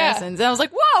are assassins." And I was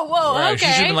like, "Whoa, Right. okay." She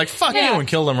should have been like, fuck Yeah. anyone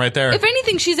killed him right there. if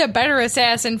anything, she's a better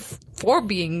assassin for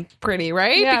being pretty,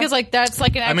 right? Yeah. Because like that's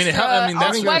like an extra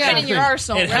that's weapon in your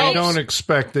arsenal, It right? I don't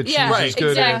expect that she's Right, as good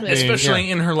exactly. at being, especially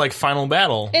in her like final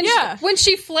battle. And Yeah. when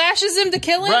she flashes him to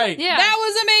kill him, Right. Yeah. that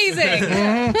was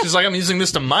amazing. She's like, I'm using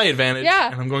this to my advantage,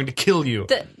 Yeah. and I'm going to kill you.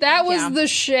 That was Yeah. the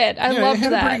shit. I Yeah, it loved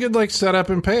had that. a pretty good like setup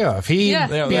and payoff. He Yeah.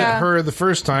 beat Yeah. her the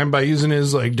first time by using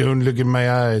his like "don't look in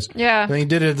my eyes." Yeah. Then he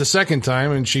did it the second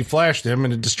time, and she flashed him,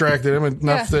 and it distracted him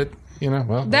enough Yeah. that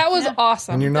well, That was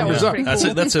awesome. And your That was numbers up. pretty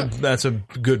That's cool. that's a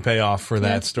good payoff for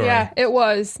that story. Yeah, it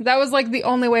was. That was like the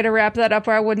only way to wrap that up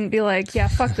where I wouldn't be like, yeah,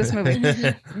 fuck this movie.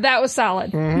 That was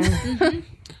solid.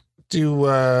 do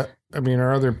our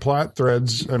other plot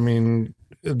threads? I mean,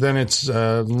 then it's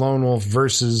Lone Wolf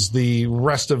versus the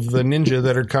rest of the ninja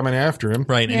that are coming after him.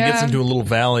 Right, and Yeah. he gets into a little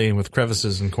valley with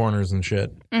crevices and corners and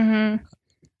shit. Well,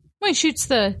 he shoots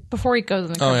before he goes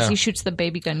in the car, yeah. he shoots the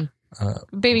baby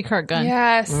cart gun,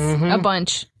 Yes. a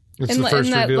bunch. It's the first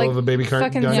that, reveal like, of the baby cart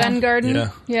fucking gun. Zen garden. Yeah.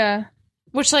 Yeah.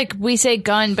 Which, like, we say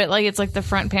gun, but, like, it's like the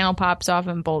front panel pops off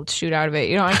and bullets shoot out of it.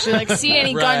 You don't actually, like, see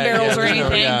any gun barrels or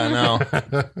anything. Yeah, no.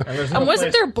 And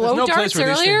wasn't there blow darts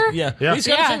earlier? Yeah. Yeah. He's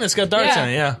got a Yeah. thing that's got darts Yeah. in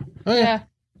it, yeah. Oh, Yeah.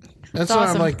 That's It's why I'm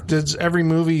awesome. like, does every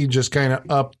movie just kind of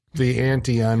up the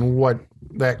ante on what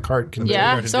that cart can do?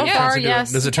 Yeah, so far,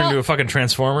 yes. Does it turn into a fucking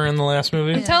transformer in the last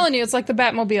movie? I'm telling you, it's like the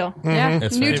Batmobile. Yeah.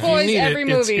 It's New fine. If you toys need every it,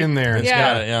 movie. it's in there. It's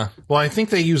Yeah. got it, yeah. Well, I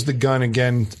think they used the gun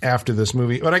again after this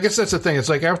movie. But I guess that's the thing. It's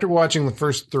like after watching the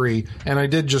first three, and I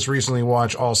did just recently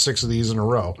watch all 6 of these in a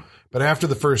row. But after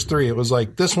the first 3, it was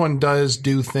like, this one does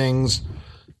do things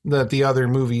that the other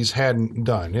movies hadn't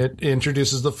done. It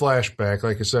introduces the flashback.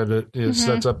 Like I said, it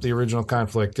sets up the original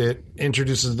conflict. It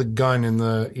introduces the gun in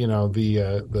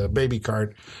the baby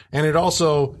cart. And it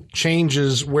also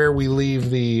changes where we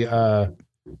leave the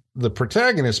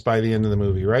protagonist by the end of the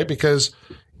movie, right? Because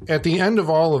at the end of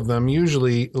all of them,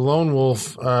 usually Lone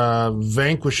Wolf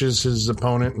vanquishes his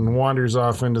opponent and wanders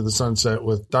off into the sunset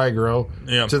with Daigoro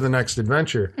Yeah. to the next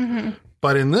adventure.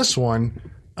 But in this one,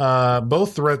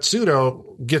 both Retsudo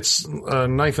gets a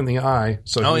knife in the eye,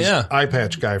 so he's eye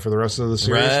patch guy for the rest of the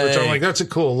series, which I'm Right. like, that's a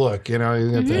cool look, you know.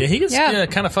 You get Yeah, he gets Yeah.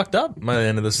 kind of fucked up by the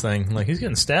end of this thing. Like, he's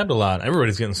getting stabbed a lot.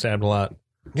 Everybody's getting stabbed a lot.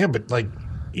 yeah, but like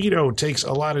Ito takes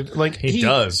a lot of like He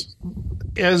does.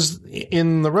 As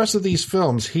in the rest of these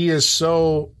films, he is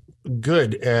so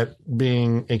good at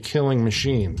being a killing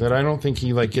machine that I don't think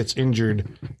he like gets injured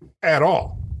at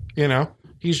all. You know,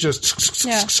 he's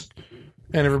just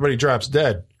and everybody drops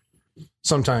dead.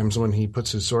 Sometimes when he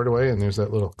puts his sword away and there's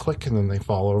that little click and then they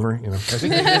fall over. You know, I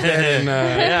think they did that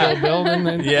in Kill Bill,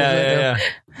 didn't they? Yeah.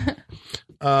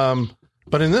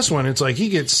 But in this one, it's like he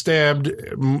gets stabbed.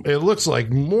 It looks like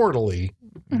mortally.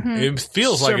 It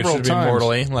feels like it Several should times. be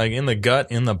mortally. Like, in the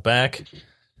gut, in the back.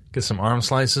 Get some arm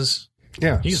slices.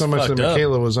 Yeah, He's so much that fucked up.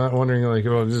 Michaela was wondering, like,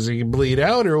 well, does he bleed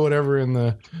out or whatever in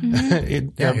the?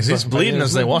 Yeah, because he's bleeding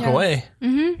as they walk away.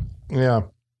 Yeah,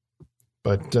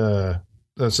 but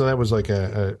so that was like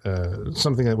a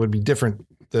something that would be different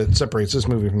that separates this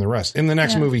movie from the rest. In the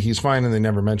next movie, he's fine, and they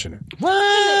never mention it.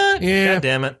 What? Yeah. God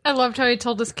damn it. I loved how he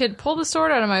told this kid, pull the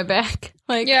sword out of my back.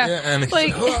 Like, Yeah. Yeah, and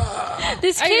like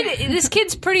this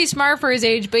kid's pretty smart for his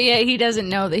age, but yet he doesn't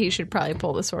know that he should probably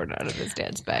pull the sword out of his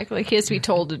dad's back. Like, he has to be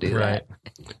told to do right.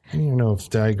 that. I don't know if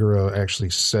Daigoro actually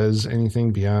says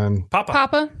anything beyond,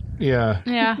 Papa. yeah,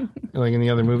 Yeah. like in the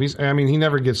other movies. I mean, he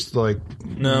never gets like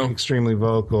No. extremely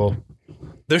vocal.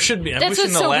 There should be. I That's wish in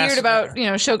what's the so last, weird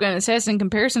about, Shogun Assassin in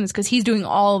comparison is because he's doing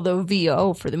all the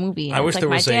VO for the movie. And I wish it's like, there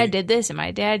my was dad did this and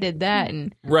my dad did that.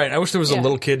 And Right. I wish there was a Yeah.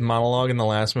 little kid monologue in the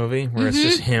last movie where it's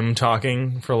just him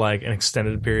talking for like an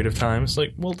extended period of time. It's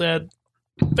like, well, Dad,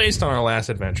 based on our last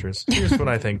adventures, here's what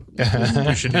I think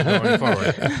we should do going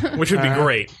forward, which would be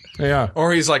great. Yeah,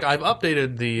 Or he's like, I've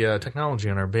updated the technology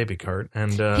on our baby cart,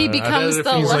 and He becomes I've added a the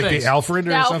few he's like things. the Alfred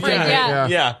or The something. Alfred, yeah.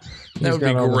 Yeah, that would be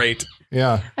got all the- great.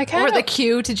 Yeah. I kind or of the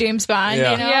cue to James Bond,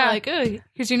 Yeah. Yeah. like, oh,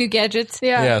 here's your new gadgets.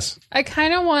 yeah. Yes. I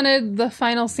kind of wanted the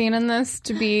final scene in this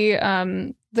to be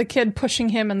the kid pushing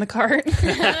him in the cart since he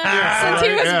was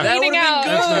yeah. That bleeding would've been out,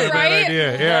 good. That's not a bad right?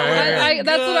 idea. Yeah.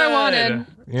 That's what I wanted.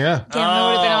 Yeah. Damn, that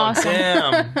would have been awesome.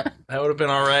 Damn, that would have been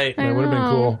all right. That would have been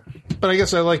cool. But I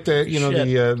guess I like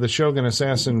the the Shogun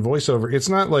Assassin voiceover. It's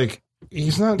not like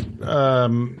he's not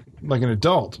like an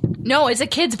adult. No, it's a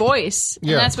kid's voice.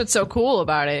 Yeah. And that's what's so cool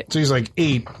about it. So he's like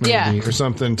 8 maybe Yeah. or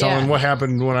something, telling Yeah. what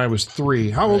happened when I was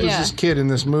 3. How old is Yeah. this kid in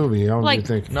this movie? How old do Like you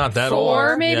think? Not that 4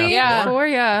 old. maybe? Yeah. 4,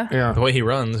 yeah. Yeah. The way he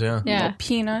runs, yeah. Yeah.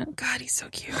 Peanut. God, he's so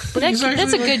cute. But He's that's a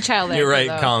actually, good child actor. You're right,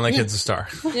 though. Colin. That kid's a star.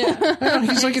 Yeah,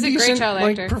 he's like He's a a great decent child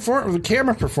like actor.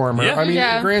 camera performer. Yeah. I mean,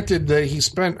 Yeah. granted that he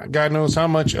spent God knows how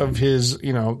much of his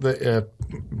the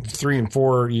 3 and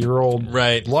 4 year old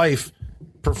Right. life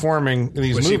performing in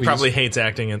these Which movies. he probably hates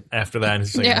acting after that, and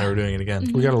he's like, Yeah. I'm never doing it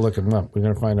again. We got to look him up. We're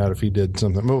going to find out if he did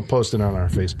something. We'll post it on our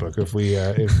Facebook if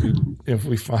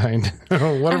we find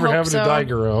whatever I hope happened so. to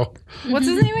Daigoro. What's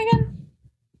his name again?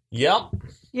 Yep.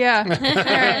 Yeah.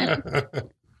 All right.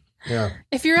 Yeah.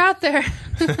 If you're out there,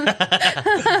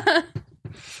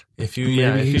 If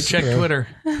you check Twitter.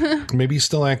 Maybe he's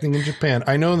still acting in Japan.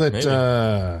 I know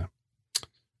that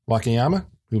Wakayama,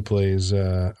 who plays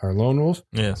our lone wolf,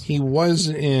 Yes. he was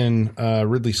in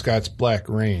Ridley Scott's Black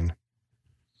Rain.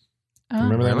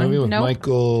 Remember that really? movie with Nope.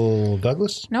 Michael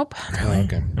Douglas? Nope. Oh,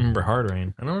 okay. I remember Hard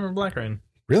Rain. I don't remember Black Rain.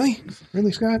 Really?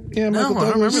 Ridley Scott? Yeah, No, Michael I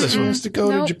don't Douglas. remember this He one. wants to go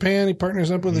Nope. to Japan. He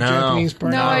partners up with a No. Japanese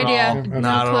partner. No idea. Okay.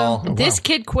 Not at all. This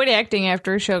kid quit acting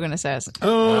after Shogun Assassin.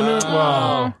 Oh, no.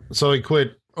 Wow. So he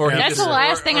quit. Or he That's just- the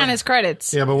last thing on his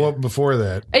credits. Yeah, but what before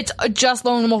that? It's just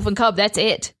Lone Wolf and Cub. That's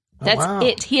it. That's wow.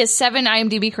 it. He has 7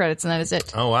 IMDb credits, and that is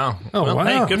it. Oh, wow. Oh, well, wow.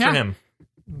 hey, good Yeah. for him.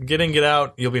 Get in, get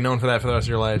out. You'll be known for that for the rest of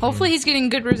your life. Hopefully, he's getting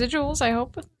good residuals. I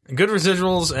hope. Good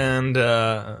residuals, and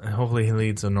hopefully he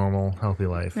leads a normal, healthy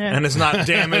life. Yeah. And is not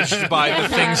damaged by the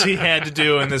things he had to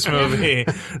do in this movie.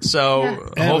 So,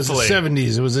 And it was the hopefully.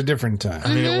 70s. It was a different time.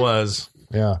 I mean, it was.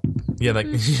 Yeah. Yeah,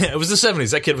 it was the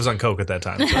 70s. That kid was on coke at that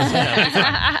time. So,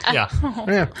 yeah.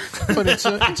 Yeah. But it's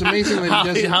amazing that he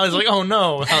Holly, doesn't. Holly's like, oh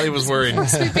no. Holly was worried.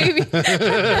 Sweet baby.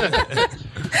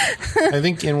 I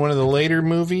think in one of the later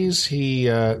movies,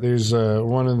 there's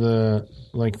one of the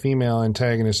like female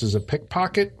antagonists is a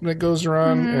pickpocket that goes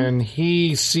around, and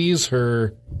he sees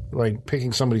her like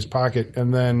picking somebody's pocket,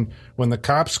 and then when the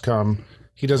cops come,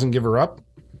 he doesn't give her up.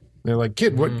 They're like,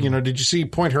 "Kid, what? Did you see?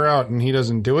 Point her out," and he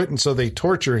doesn't do it, and so they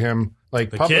torture him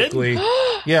like kid? publicly.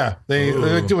 Yeah, they're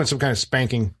like doing some kind of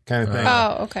spanking kind of thing.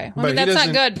 Oh, okay. Well, I But mean, he that's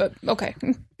not doesn't- good, but okay.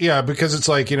 Yeah, because it's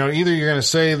like, either you're going to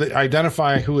say that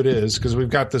identify who it is, because we've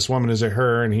got this woman, is it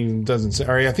her? And he doesn't say,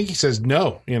 or I think he says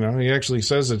no, he actually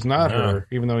says it's not her,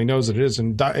 even though he knows it is.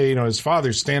 And, his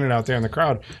father's standing out there in the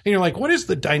crowd. And you're like, what is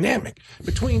the dynamic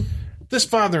between this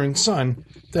father and son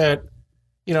that,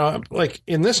 like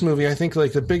in this movie, I think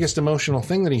like the biggest emotional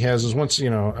thing that he has is once,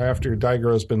 after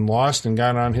Daigoro's been lost and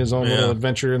gone on his own little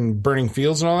adventure in burning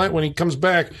fields and all that, when he comes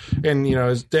back and,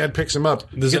 his dad picks him up.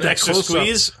 There's you an get that extra close-up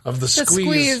squeeze? of the squeeze.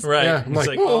 squeeze. Right. Yeah, I'm It's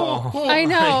like, like, whoa, whoa. I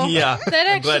know. Yeah. That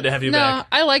actually, I'm glad to have you back.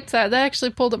 I liked that. That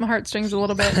actually pulled at my heartstrings a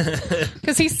little bit.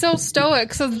 Because he's so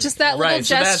stoic. So just that little Right,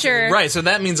 so gesture. so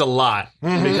that means a lot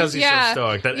because he's Yeah. so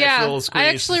stoic. That Yeah. extra little squeeze. I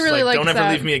actually is really like, liked don't ever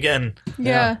that. leave me again.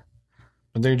 Yeah.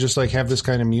 And they just like have this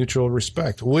kind of mutual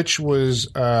respect, which was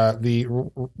the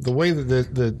way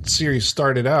that the series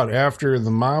started out after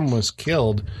the mom was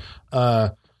killed.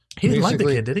 He didn't like the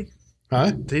Basically- kid, did he?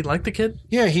 Huh? Did he like the kid?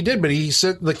 Yeah, he did, but he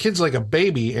set the kid's like a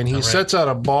baby, and he sets out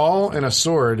a ball and a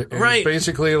sword, and Right.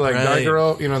 basically like Right.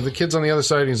 Daigoro, the kid's on the other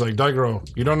side, and he's like, Daigoro,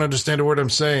 you don't understand a word I'm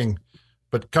saying,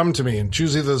 but come to me and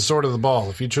choose either the sword or the ball.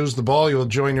 If you choose the ball, you'll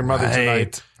join your mother Right.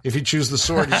 tonight. If you choose the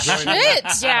sword, you join. Shit.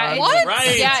 Yeah, What?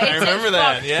 Right. Yeah, I it's remember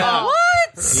that. fucked Yeah. up.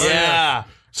 What? Yeah.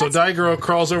 So Daigoro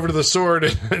crawls over to the sword,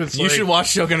 and it's You like, should watch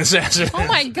Shogun Assassin. Oh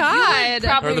my God.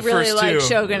 Probably Or the really first like two.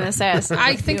 Shogun Assassin.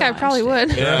 I if think you I probably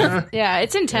watched would. Yeah. it. Yeah,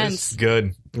 it's intense.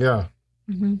 Good. Yeah.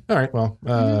 All right. Well, you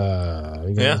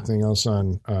got Yeah. anything else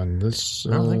on this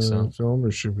I don't think so. film,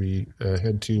 or should we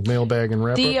head to mailbag and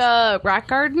wrap The up? rock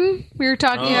garden we were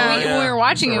talking Yeah. when we were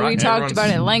watching it, we talked about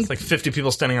it at length. It's like 50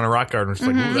 people standing on a rock garden. It's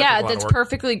like, ooh, that took Yeah, a lot that's of work.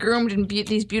 perfectly groomed and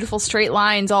these beautiful straight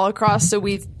lines all across. So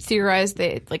we theorized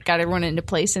they like got everyone into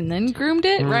place and then groomed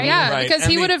it, right? Yeah, Right. because And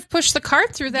he the- would have pushed the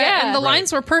cart through that, Yeah. and the Right.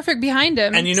 lines were perfect behind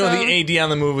him. And so- the AD on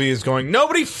the movie is going,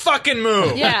 nobody fucking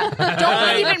move. Yeah.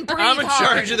 Don't even breathe I'm in hard.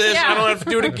 charge of this. Yeah. I don't have to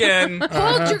do it again.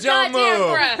 Hold your Don't goddamn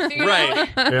move. breath. you know? Right.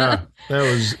 Yeah, that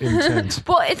was intense.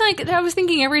 Well, it's like I was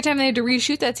thinking every time they had to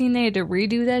reshoot that scene, they had to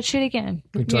redo that shit again.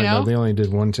 We You talking about they know? only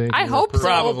did one take. I hope so,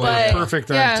 Probably. but Perfect.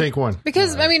 Yeah. Take one.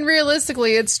 Because, I mean,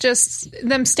 realistically, it's just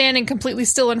them standing completely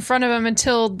still in front of him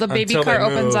until the baby Until they cart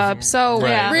opens move. up. So,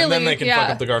 Right. really, And then they can yeah. fuck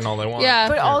up the garden all they want. Yeah.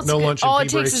 but all, No lunch and all tea it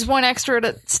takes breaks. is one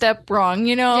extra step wrong,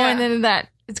 Yeah. and then that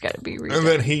it's got to be redone. And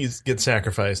then he gets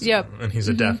sacrificed. Yep. And he's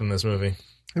a death in this movie.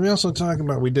 And we also talk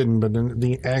about, we didn't, but in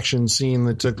the action scene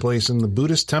that took place in the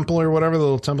Buddhist temple or whatever, the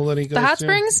little temple that he goes The hot to.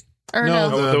 springs? Or No,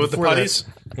 no? With the before that. putties?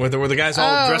 Where the guys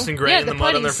all Oh. dressed in gray Yeah, and the the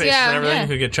mud on their putties, faces yeah, and everything yeah.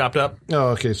 who get chopped up? Oh,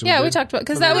 okay. So Yeah, we did. talked about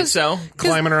because I that think was so.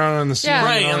 climbing around on the ceiling. Yeah.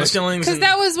 Right, and all on the that. ceilings. because and-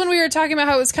 that was when we were talking about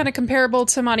how it was kind of comparable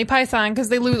to Monty Python because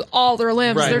they lose all their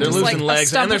limbs. Right, they're just losing like legs, a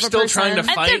stump and they're of a still trying to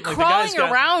person. fight. And they're Like, the guy's crawling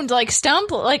got- around like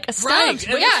stumps, Right. but And yeah, they're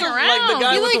still, like the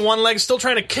guy You, with like- the one leg still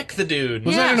trying to kick the dude.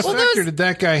 Was that an Well, effect, those- or did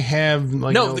that guy have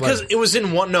like No, because it was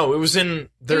in one. No, it was in.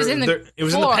 Their, was in the it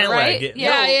was in the floor, pant right? leg.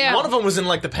 Yeah, No, yeah. One of them was in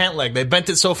like the pant leg. They bent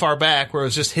it so far back where it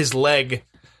was just his leg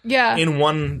Yeah. in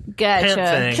one Gotcha.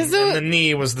 pant 'Cause thing, it- and the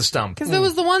knee was the stump. Because there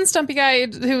was the one stumpy guy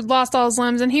who lost all his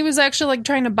limbs, and he was actually like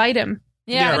trying to bite him.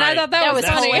 Yeah. And I Right. thought that was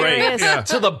That's funny. great. Yeah.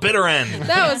 To the bitter end.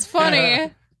 That was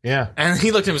funny. Yeah. And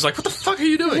he looked at him and was like, what the fuck are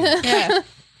you doing? Yeah.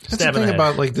 That's the thing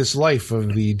about like this life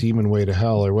of the demon way to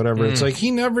hell or whatever. It's like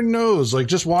he never knows. Like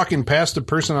just walking past a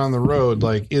person on the road,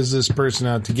 like is this person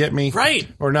out to get me, Right.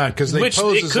 or not? Because they Which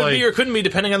pose it as could like, be or couldn't be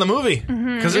depending on the movie.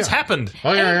 Because it's happened.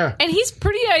 oh yeah, And he's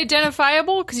pretty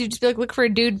identifiable because you just be like, look for a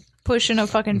dude pushing a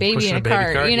fucking baby Pushing in a a baby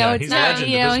cart. cart, You know, yeah, it's he's a not.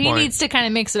 legend You at know, this he point. needs to kind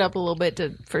of mix it up a little bit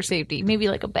for safety. Maybe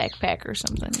like a backpack or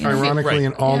something. You know? Ironically, Right.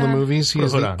 in all the Yeah. movies, he Put a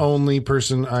is hood the on. only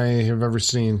person I have ever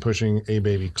seen pushing a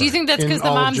baby cart. Do you think that's in because the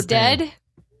all of mom's Japan. dead?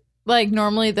 Like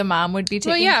normally the mom would be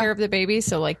taking yeah. care of the baby,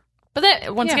 so like. But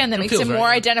that once Yeah. again, that It makes feels him right. more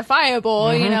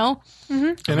identifiable. You know. And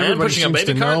Man everybody pushing a seems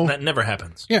baby to cart, know. that never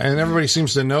happens. Yeah, and everybody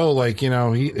seems to know, like, you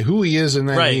know, who he is, and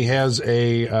then Right. he has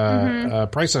a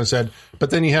price on his head. But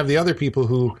then you have the other people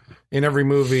who, in every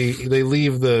movie, they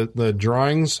leave the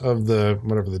drawings of the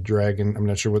whatever the dragon. I'm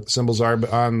not sure what the symbols are,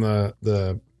 but on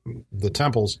the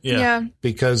temples, Yeah.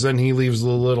 because then he leaves the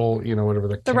little, you know, whatever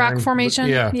The rock cairn- formation.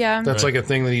 Yeah, Yeah. that's like a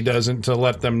thing that he doesn't to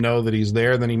let them know that he's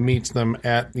there. Then he meets them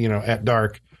at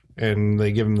dark, and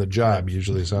they give him the job.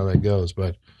 Usually, is how that goes.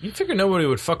 But You figure nobody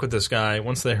would fuck with this guy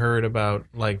once they heard about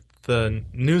like the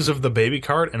news of the baby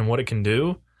cart and what it can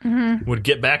do. Would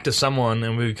get back to someone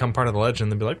and would become part of the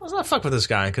legend. They'd be like, let's not fuck with this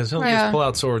guy because he'll Yeah. just pull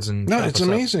out swords and no, chop it's us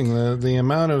up." amazing the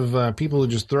amount of people who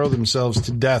just throw themselves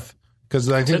to death. Because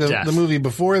I think To the death. movie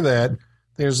before that,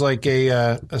 there's like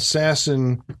a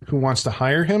assassin who wants to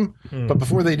hire him, but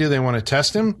before they do, they want to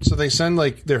test him. So they send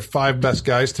like their 5 best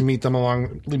guys to meet him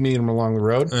along the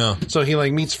road. Yeah. So he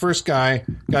like meets first guy.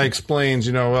 Guy explains,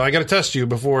 well, I got to test you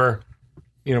before,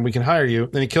 we can hire you.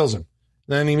 Then he kills him.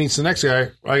 Then he meets the next guy.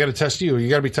 I got to test you. You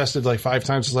got to be tested like 5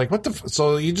 times. It's like, what the?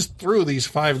 So you just threw these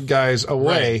 5 guys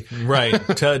away Right.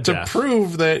 To to death.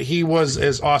 prove that he was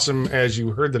as awesome as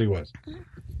you heard that he was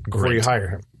before Great. you hire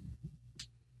him.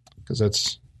 Because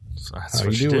that's That's how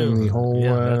what you do in the whole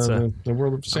that's the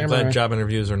world of I'm samurai. glad job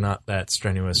interviews are not that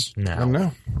strenuous now. I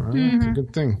know. Well, It's a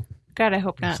good thing. God, I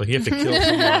hope not. It's like you have to kill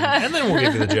someone, and then we'll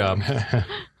give you the job.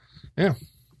 Yeah.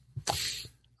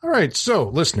 All right. So,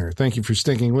 listener, thank you for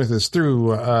sticking with us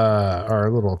through our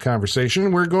little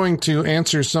conversation. We're going to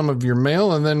answer some of your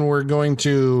mail, and then we're going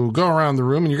to go around the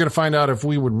room, and you're going to find out if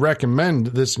we would recommend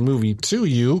this movie to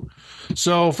you.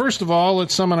 So, first of all,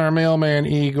 let's summon our mailman,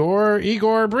 Igor.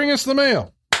 Igor, bring us the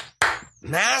mail.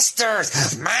 Masters,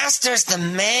 the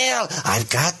mail. I've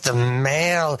got the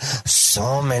mail.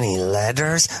 So many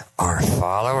letters. Our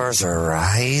followers are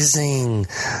rising.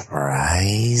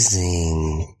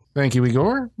 Thank you,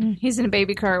 Igor. He's in a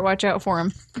baby cart. Watch out for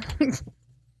him.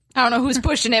 I don't know who's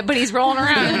pushing it, but he's rolling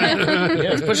around.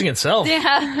 Yeah, it's pushing itself.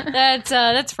 Yeah,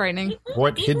 that's frightening.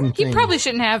 What hidden He thing? probably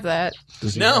shouldn't have that.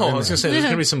 does he No, have in I was there? going to say, there's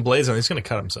going to be some blades on it. He's going to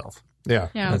cut himself. Yeah.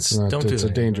 Yeah. That's, It's don't do it's that.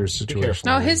 a dangerous situation.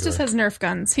 No, his just has Nerf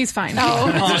guns. He's fine. Oh,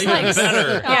 even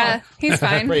better. Yeah, he's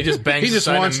fine. Right, he just bangs He just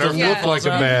aside wants to and look Nerf Yeah. like a falls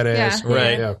out. badass. Yeah.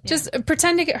 Right. Yeah. Just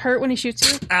pretend to get hurt when he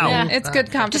shoots you. Ow. Yeah, it's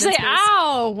good confidence. Just say boost.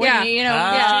 "ow" when Yeah. he,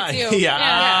 Ah, shoots you. yeah.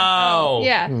 Ow.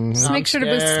 Yeah, just I'm make sure to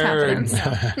boost his scared.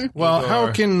 confidence. Well, how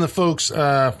Igor. can the folks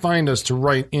find us to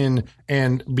write in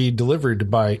and be delivered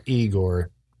by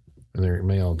Igor? Their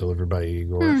mail delivered by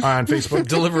Igor on Facebook.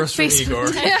 Deliver us from Facebook. Igor.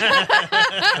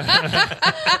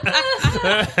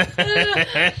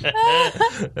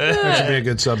 That should be a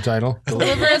good subtitle.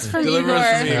 Deliver us from Deliver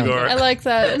us from Igor. Igor. I like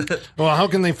that. Well, how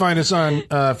can they find us on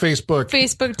Facebook,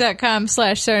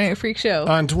 Facebook.com/Saturday Night Freak Show.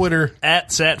 on Twitter,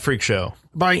 At Sat Freak Show.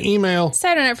 by email,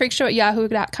 Saturday Night Freak Show at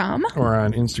yahoo.com. or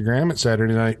on Instagram at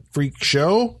Saturday Night Freak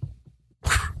Show?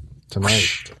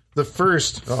 Tonight. The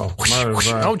first. Oh,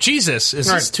 Oh, Jesus. Is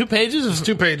All this right. 2 pages? It's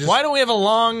 2 pages. Why don't we have a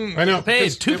long I know,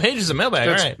 page? 2 'cause pages of mailbag.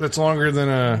 All that's, right. that's longer than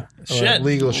a Shit.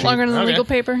 legal sheet. Longer than the Okay. legal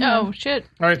paper. Oh shit!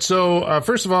 All right, so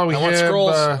first of all, we I want have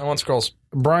scrolls. I want scrolls.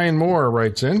 Brian Moore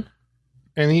writes in,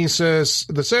 and he says,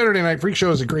 the Saturday Night Freak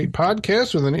Show is a great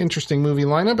podcast with an interesting movie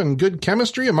lineup and good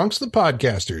chemistry amongst the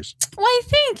podcasters. Why,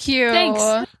 thank you. Thanks.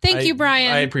 Thank you,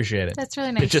 Brian. I appreciate it. That's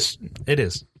really nice. It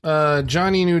is.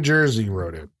 Johnny New Jersey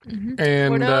wrote it.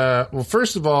 And, What up? well,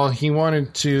 first of all, he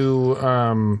wanted to,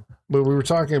 but we were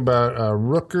talking about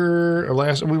Rooker,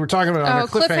 we were talking about on our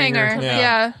cliffhanger.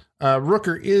 Yeah. Yeah.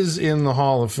 Rooker is in the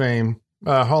Hall of Fame.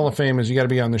 Hall of Fame is you got to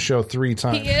be on the show 3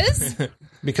 times. He is?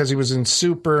 Because he was in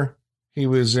Super, he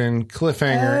was in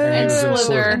Cliffhanger, and he was in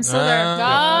Slither. And Slither.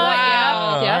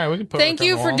 All yeah. right, we can put Thank it on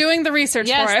you the for wall. doing the research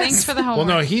Yes, for us. thanks for the Well, homework.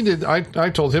 no, he did. I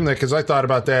told him that because I thought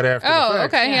about that after Oh, the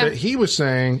fact. okay, yeah. But he was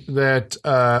saying that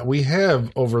we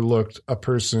have overlooked a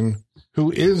person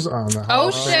who is on the Hall Oh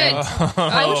of Fame. shit!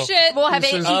 Oh shit! We'll have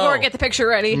This is- Igor get the picture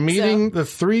ready. Meeting the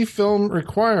 3-film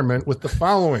requirement with the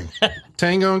following: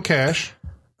 Tango and Cash,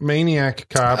 Maniac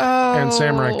Cop, and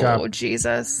Samurai Oh Cop.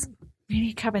 Jesus!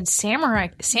 Maniac Cop and Samurai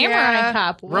Yeah.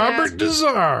 Cop. What? Robert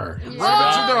Dazar. Robert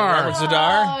Robert Zadar.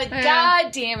 Zadar. Oh,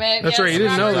 God damn it. That's Yes, right. You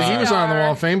didn't know Robert that he was on the Zadar.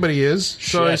 Wall of Fame, but he is.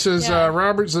 So it says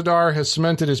Robert Zadar has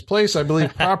cemented his place. I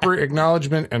believe proper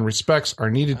acknowledgement and respects are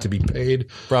needed to be paid.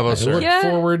 Bravo, I sir. look Yeah.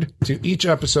 forward to each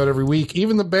episode every week,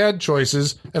 even the bad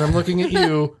choices. And I'm looking at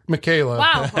you, Michaela.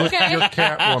 Wow, with okay. your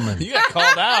Catwoman. You got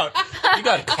called out. You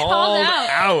got called out.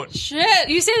 out. Shit!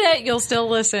 You say that, you'll still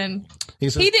listen. He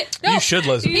says, He did. No, You should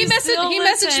listen. He still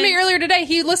messaged listen. me earlier today.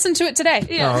 He listened to it today.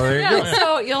 Yeah. Oh, there you go.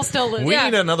 So you'll still listen. We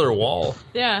need another wall.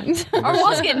 Yeah. Our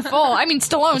wall's getting full. I mean,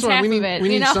 Stallone's That's why half we need, of it. we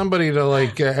you need know? somebody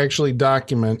to actually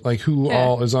document who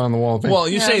all is on the Wall of Fame. Well,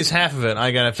 you say he's half of it.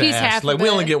 I gotta have to He's ask. half Like of we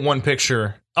it. only get one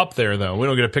picture up there, though. We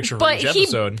don't get a picture for But each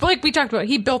episode. like we talked about,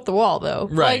 he built the wall, though.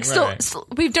 Right, Like, right.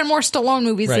 we've done more Stallone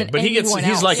movies Right, than but he's anyone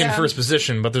else. like in first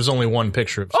position, but there's only one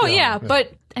picture. Of Oh Stallone. yeah,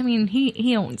 but I mean,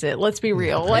 he owns it. Let's be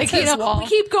real. Like his wall. we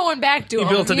keep going back to He him.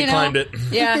 built it, he you know? climbed it.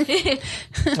 Yeah.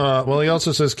 well, he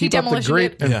also says, keep up the demolished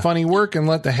great it. and Yeah. funny work and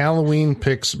let the Halloween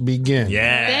picks begin.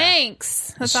 Yeah.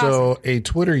 Thanks. That's So a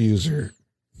Twitter user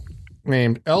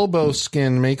named Elbow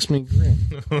Skin makes me grin.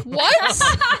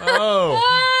 awesome. What? Oh.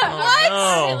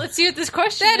 Okay, let's see what this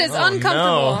question That is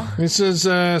uncomfortable. It says,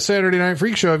 Saturday Night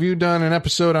Freak Show, have you done an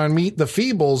episode on Meet the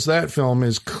Feebles? That film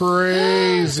is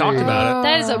crazy. Talked about it.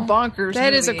 That is a bonkers.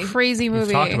 That is a movie. crazy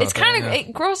movie. talked about It's kind of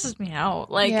it grosses me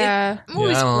out. Like Yeah.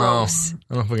 movie's I don't gross. know.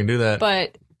 I don't know if we can do that.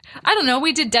 But I don't know.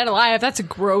 We did Dead Alive. That's a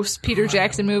gross Peter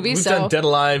Jackson movie. We've so done Dead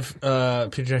Alive.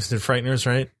 Peter Jackson did Frighteners,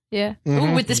 right? yeah.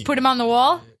 Ooh, with this, put him on the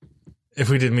wall. If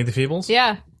we did Meet the Feebles?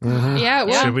 Yeah. Yeah,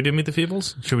 well, Should we do Meet the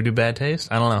Feebles? Should we do Bad Taste?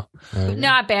 I don't know.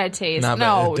 Not bad taste. Not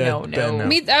no, bad- no, dead- no.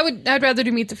 dead no. I'd rather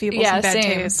do Meet the Feebles Yeah, than Bad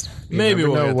same. Taste. Maybe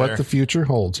Never we'll know get what there. the future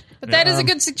holds. But that is a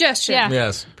good suggestion. Yeah.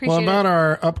 Yes. Appreciate Well, about it.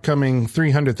 our upcoming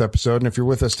 300th episode, and if you're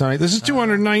with us tonight, this is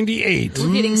 298.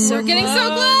 We're getting so We're getting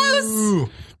so close.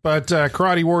 But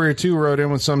Karate Warrior 2 wrote in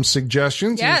with some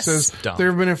suggestions. Yes. He says, Dumb. there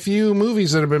have been a few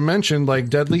movies that have been mentioned, like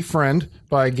Deadly Friend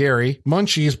by Gary,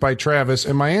 Munchies by Travis,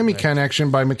 and Miami Connection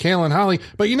by Mikhail and Holly,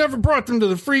 but you never brought them to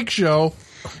the Freak Show.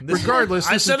 Regardless,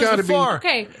 I this said has got it to be... before.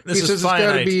 Okay. This He is says it's got to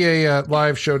finite. be a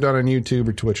live show done on YouTube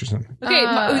or Twitch or something. Okay,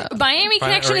 Miami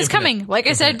Connection or is Infinite. coming. Like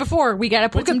I said before, we got to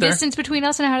put get some there. distance between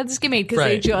us and how did this get made because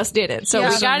they Right. just did it. So Yeah.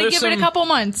 we got to There's give it a some- couple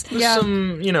months. There's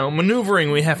some,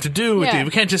 maneuvering we have to do with Yeah. it.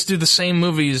 We can't just do the same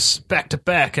movies back to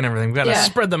back and everything. We've got to Yeah.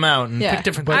 spread them out and Yeah. pick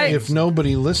different But things. if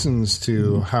nobody listens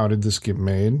to How Did This Get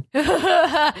Made?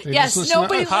 Yes, listen-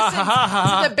 nobody listens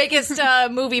to the biggest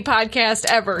movie podcast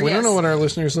ever. We yes. don't know what our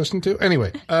listeners listen to.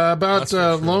 Anyway, about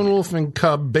Lone Wolf and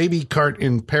Cub, Baby Cart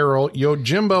in Peril,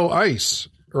 Yojimbo Ice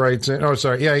writes in. Oh,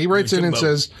 sorry. Yeah, he writes in and Yojimbo.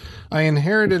 says, I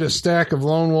inherited a stack of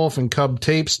Lone Wolf and Cub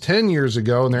tapes 10 years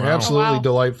ago, and they're absolutely Wow.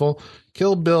 delightful.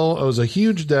 Kill Bill owes a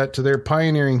huge debt to their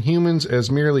pioneering humans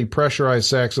as merely pressurized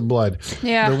sacks of blood.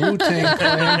 Yeah. The Wu-Tang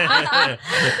Clan.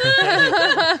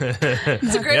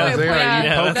 It's a great Yeah, way of they putting are. it.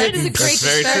 Yeah, That is a great That's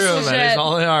very That's true. legit. That is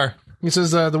all they are. He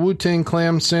says the Wu-Tang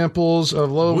Clan samples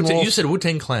of Lone Wu-Tang, Wolf. you said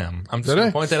Wu-Tang Clam. I'm just Did going I?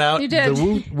 to point that out. You did.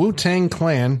 The Wu-Tang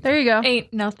Clan. There you go.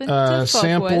 Ain't nothing to fuck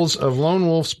Samples with. of Lone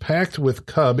Wolf's packed with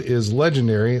Cub is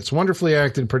legendary. It's wonderfully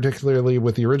acted, particularly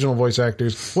with the original voice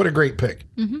actors. What a great pick.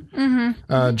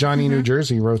 Johnny, New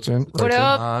Jersey, wrote in. What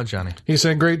up? Johnny. He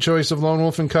said, great choice of Lone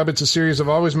Wolf and Cub. It's a series I've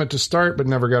always meant to start, but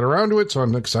never got around to it, so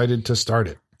I'm excited to start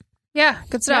it. Yeah,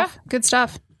 good stuff. Good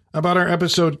stuff. About our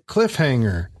episode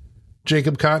Cliffhanger,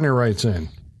 Jacob Cotner writes in.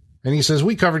 And he says,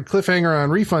 we covered Cliffhanger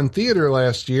on Refund Theater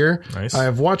last year. Nice. I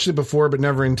have watched it before, but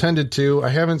never intended to. I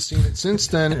haven't seen it since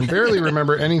then and barely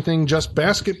remember anything, just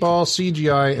basketball,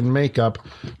 CGI, and makeup.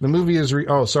 The movie is...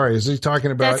 Is he talking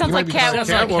about... That sounds he might like be talking Catwoman.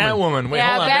 Sounds like Catwoman. Wait, Yeah,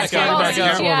 hold on. Back basketball up, back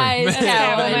up. CGI is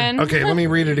Catwoman. Okay, let me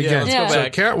read it again. let's go So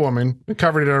back. Catwoman, we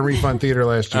covered it on Refund Theater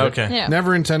last year. Okay. Yeah.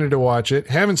 Never intended to watch it.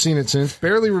 Haven't seen it since.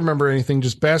 Barely remember anything.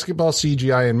 Just basketball,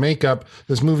 CGI, and makeup.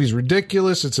 This movie's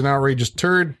ridiculous. It's an outrageous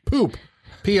turd. Poop.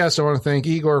 P.S. I want to thank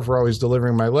Igor for always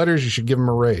delivering my letters. You should give him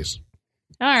a raise.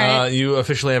 All right. You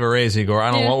officially have a raise, Igor.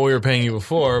 I don't know what we were paying you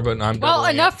before, but I'm Well,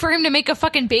 doubling enough it. for him to make a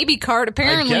fucking baby card,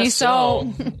 apparently. guess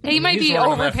so. He might He's be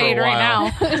working on that for a overpaid right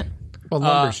while. now. Well,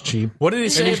 lumber's cheap. What did he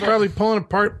And say? he's probably pulling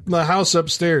apart the house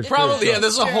upstairs. too, Probably, so- yeah.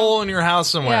 There's a hole in your house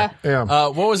somewhere. Yeah.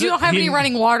 What was it? You don't have He- any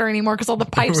running water anymore because all the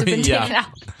pipes have been Yeah. taken out.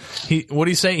 What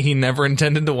do you say? He never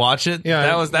intended to watch it.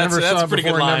 Yeah, that's never saw a it pretty good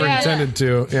before, line. Never intended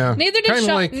to. Yeah, Neither did Kinda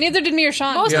Sean. like- Neither did me or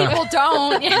Sean. Most people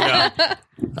don't. Yeah.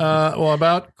 well,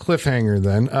 about Cliffhanger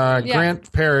then.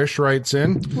 Grant Parrish writes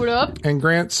in, What up? and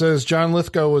Grant says John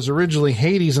Lithgow was originally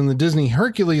Hades in the Disney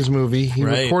Hercules movie. He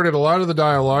Right. recorded a lot of the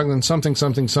dialogue, then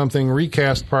something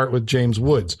recast part with James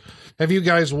Woods. Have you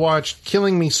guys watched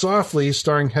Killing Me Softly,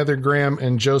 starring Heather Graham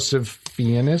and Joseph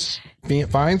Fiennes?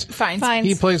 Fiennes? Fine.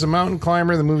 He plays a mountain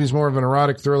climber. The movie's more of an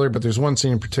erotic thriller, but there's one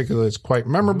scene in particular that's quite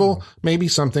memorable. Maybe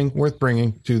something worth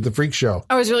bringing to the Freak Show.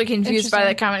 I was really confused by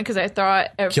that comment because I thought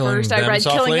at Killing first I Them read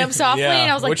Softly? Killing Them Softly, Yeah.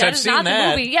 and I was like, Which that I've is seen not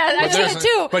that. the movie. Yeah, I've seen it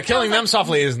too. But Killing Them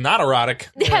Softly is not erotic.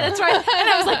 Yeah, that's right. And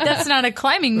I was like, that's not a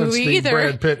climbing That's movie the either.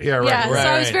 Brad Pitt. Yeah, right. Yeah, right. so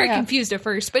I was Right. very Yeah. confused at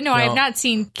first. But no, I have not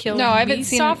seen Killing No, I haven't Me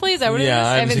seen- Softly. Is that what it is? Yeah,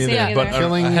 I haven't seen seen that. it But either.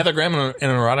 Killing- Heather Graham in an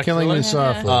erotic Killing thriller? Me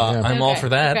Softly. yeah. I'm all Okay, for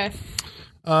that. Okay.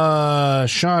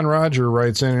 Sean Roger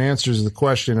writes in and answers the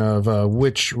question of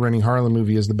which Rennie Harlan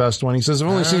movie is the best one. He says, I've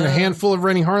only seen a handful of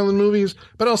Rennie Harlan movies,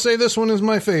 but I'll say this one is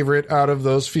my favorite out of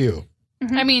those few.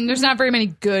 I mean, there's not very many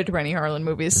good Rennie Harlan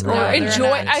movies. Right. Or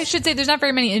I should say, there's not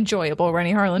very many enjoyable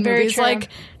Rennie Harlan Very movies. true. Like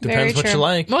Depends what you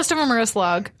like. most of them are a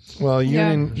slog. Well,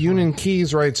 Yunin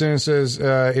Keys writes in and says,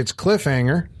 it's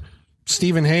Cliffhanger.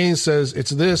 Stephen Hayes says it's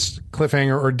this,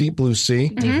 Cliffhanger or Deep Blue Sea.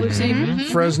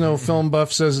 Fresno Film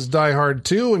Buff says it's Die Hard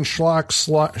 2, and Schlock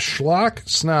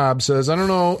Snob says, I don't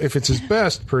know if it's his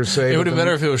best per se. It would but have been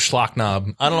better if it was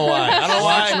Schlocknob. I don't know why. I don't know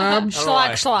why. Schlock Snob?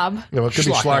 Schlock Schlob. Yeah, well, it could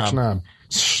be Schlock Schlock Snob.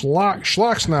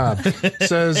 Schlock Snob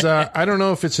says, I don't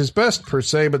know if it's his best per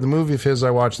se, but the movie of his I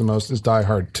watch the most is Die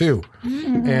Hard 2.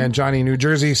 And Johnny New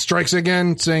Jersey strikes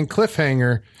again, saying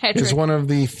Cliffhanger is one of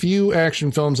the few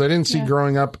action films I didn't see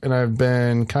growing up, and I've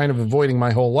been kind of avoiding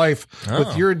my whole life.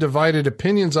 With your divided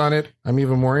opinions on it, I'm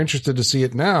even more interested to see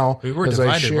it now We were as I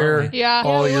divided, share weren't we? Yeah.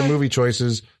 all Yeah, your we were. movie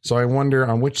choices. So I wonder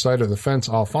on which side of the fence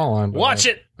I'll fall on. but Watch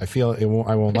it. I feel I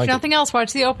won't like If it. nothing else,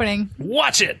 watch the opening.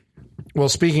 Watch it. Well,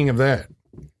 speaking of that,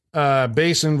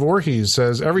 Basin Voorhees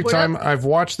says, every time I've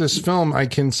watched this film, I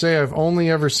can say I've only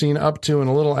ever seen up to and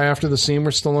a little after the scene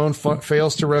where Stallone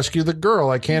fails to rescue the girl.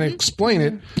 I can't explain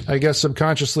it. I guess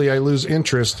subconsciously I lose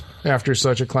interest after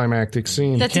such a climactic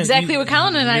scene. That's exactly what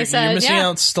Colin and I said. You're missing yeah.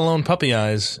 out Stallone puppy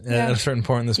eyes at a certain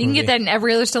point in this You can movie. get that in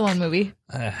every other Stallone movie,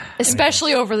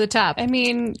 especially Over the Top. I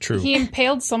mean, True. he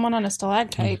impaled someone on a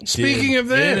stalactite. Speaking of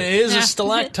that, It is a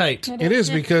stalactite. it is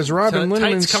because Robin Linneman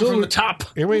Tights come from the top.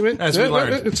 Here, wait. As we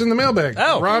learned. It's in the mailbag.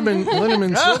 Oh. Robin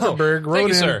Linneman Oh. Silverberg Thank wrote you,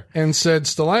 in sir. and said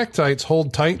stalactites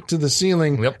hold tight to the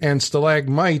ceiling Yep. and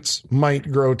stalagmites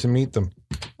might grow to meet them.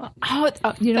 You know what?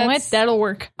 That's- That'll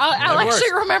work. I'll That works.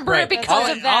 actually remember Right. it because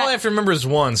all, of that. all I have to remember is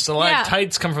one.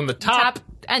 Stalactites come from the top,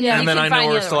 and and you then can I know find where the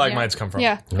other one, stalagmites come from.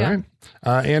 Yeah. All right.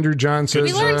 Andrew John says,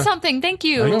 We learned something. Thank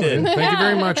you. I know. did. Thank you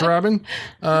very much, Robin.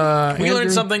 We Andrew-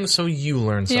 learned something, so you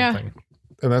learned Yeah. something.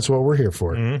 and that's what we're here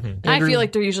for. I feel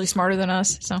like they're usually smarter than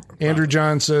us. So Andrew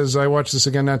John says, I watched this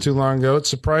again not too long ago. It's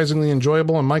surprisingly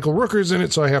enjoyable, and Michael Rooker's in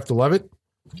it, so I have to love it.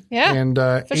 Yeah. And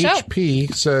sure.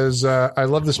 HP says, I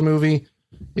love this movie.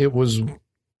 It was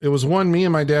one me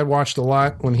and my dad watched a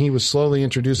lot when he was slowly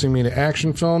introducing me to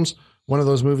action films. One of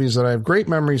those movies that I have great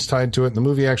memories tied to it. The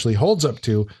movie actually holds up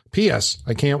to. P.S.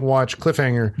 I can't watch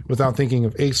Cliffhanger without thinking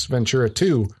of Ace Ventura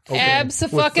 2.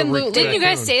 Abso-fucking-lutely. didn't you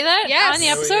guys say that Yes. on the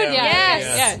episode?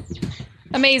 Yes.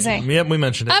 Amazing. Yep, we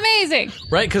mentioned it. Amazing.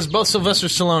 Right, because both Sylvester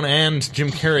Stallone and Jim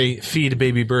Carrey feed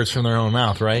baby birds from their own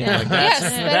mouth, right? Like that's,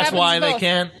 Yes, that that's happens why in they both.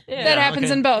 can't. That happens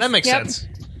in both. That makes Yep. sense.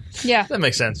 Yeah. That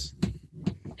makes sense.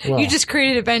 You just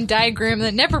created a Venn diagram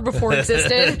that never before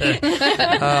existed. But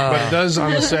it does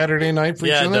on the Saturday night.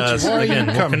 Freaks, Yeah, it and that's does. why you Again,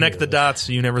 we'll come connect here. the dots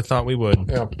you never thought we would.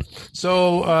 Yeah.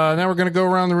 So now we're going to go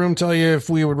around the room, tell you if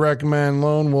we would recommend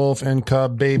Lone Wolf and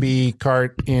Cub Baby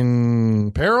Cart in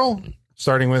Peril,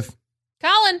 starting with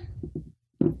Colin.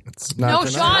 No, tonight.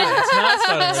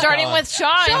 Sean. Starting with Sean.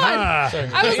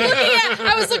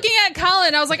 I was looking at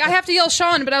Colin. I was like, I have to yell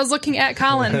Sean, but I was looking at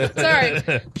Colin. Sorry.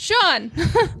 Sean,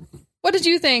 what did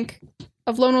you think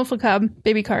of Lone Wolf and Cub,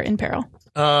 Baby Cart in Peril?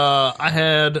 I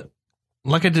had,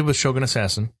 like I did with Shogun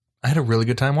Assassin, I had a really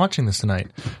good time watching this tonight.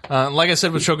 Like I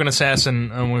said with Shogun Assassin,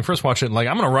 when we first watched it, like,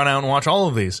 I'm going to run out and watch all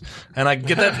of these. And I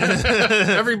get that.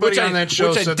 Everybody Which on that show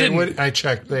which I said they didn't. would. I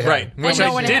checked. They Right, had. which no I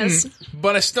one didn't, has.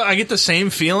 but I get the same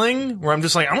feeling where I'm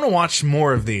just like, I want to watch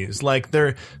more of these. Like,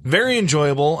 they're very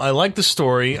enjoyable. I like the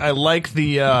story. I like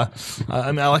the, I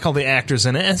like all the actors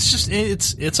in it. It's just,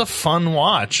 it's a fun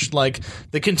watch. Like,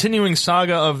 the continuing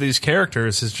saga of these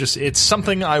characters is just, it's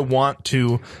something I want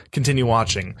to continue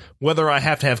watching. Whether I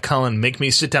have to have Colin make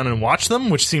me sit down and watch them,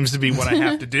 which seems to be what I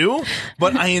have to do.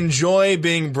 But I enjoy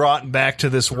being brought back to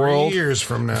this world. 3 years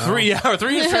from now. 3 years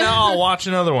from now, I'll watch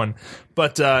another one.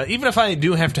 But even if I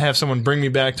do have to have someone bring me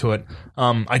back to it,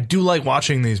 I do like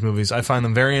watching these movies. I find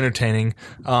them very entertaining.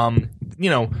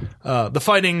 The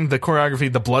fighting, the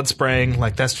choreography, the blood spraying,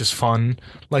 like that's just fun.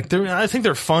 Like I think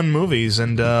they're fun movies,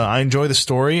 and I enjoy the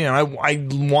story, and I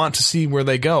want to see where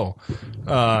they go.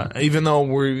 Even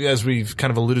though as we've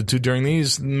kind of alluded to during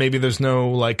these, maybe there's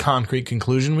no like concrete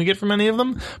conclusion we get from any of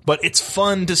them, but it's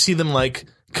fun to see them like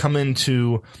come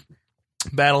into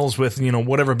battles with,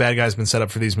 whatever bad guy's been set up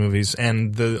for these movies,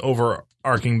 and the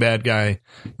overarching bad guy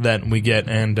that we get,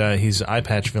 and he's eye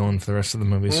patch villain for the rest of the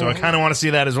movie. So I kind of want to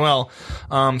see that as well.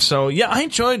 I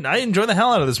enjoy the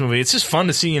hell out of this movie. It's just fun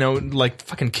to see, like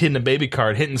fucking kid in a baby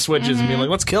cart hitting switches and being like,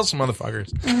 let's kill some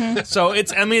motherfuckers. So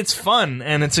it's fun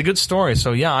and it's a good story.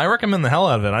 So yeah, I recommend the hell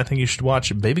out of it. I think you should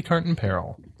watch Baby Cart in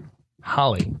Peril.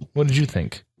 Holly, what did you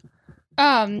think?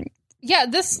 Yeah,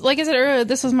 like I said earlier,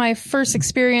 this was my first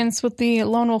experience with the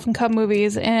Lone Wolf and Cub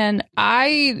movies, and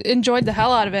I enjoyed the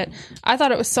hell out of it. I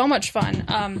thought it was so much fun.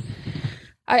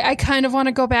 I kind of want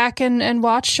to go back and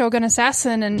watch Shogun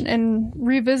Assassin and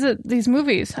revisit these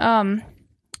movies.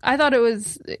 I thought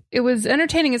it was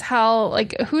entertaining as hell.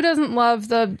 Like, who doesn't love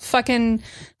the fucking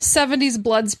 70s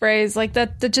blood sprays? Like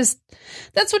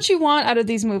that's what you want out of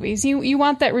these movies. You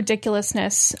want that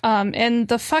ridiculousness. And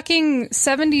the fucking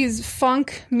 70s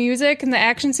funk music and the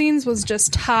action scenes was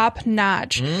just top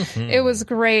notch. It was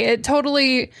great. It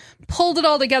totally pulled it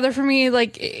all together for me.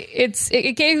 Like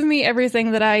it gave me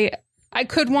everything that I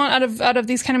could want out of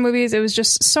these kind of movies. It was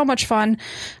just so much fun.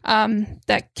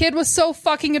 That kid was so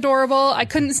fucking adorable. I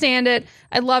couldn't stand it.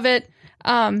 I love it.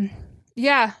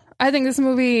 Yeah, I think this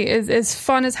movie is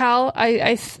fun as hell.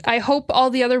 I hope all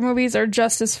the other movies are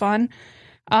just as fun.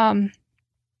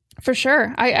 For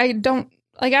sure. I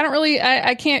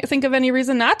can't think of any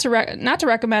reason not to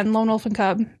recommend Lone Wolf and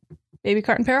Cub. Baby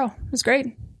Cart in Peril. It was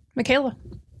great. Michaela.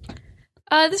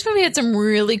 This movie had some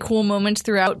really cool moments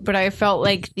throughout, but I felt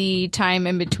like the time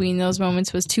in between those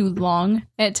moments was too long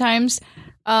at times.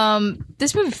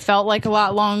 This movie felt like a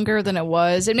lot longer than it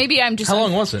was, and maybe I'm just... How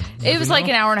long was it? It was like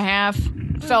an hour and a half.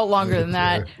 Felt longer than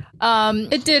that.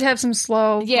 It did have some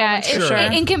slow moments, for sure.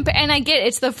 And I get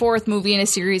it's the fourth movie in a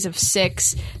series of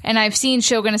 6, and I've seen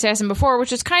Shogun Assassin before,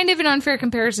 which is kind of an unfair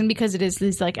comparison because it is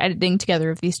this like editing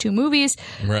together of these two movies.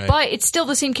 Right. But it's still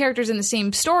the same characters and the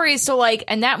same stories. So like,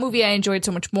 and that movie I enjoyed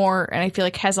so much more, and I feel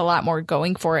like has a lot more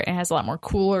going for it and has a lot more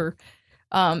cooler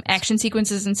action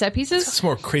sequences and set pieces. It's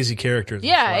more crazy characters.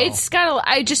 Yeah, as well. it's got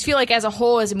I just feel like as a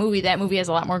whole, as a movie, that movie has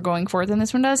a lot more going for it than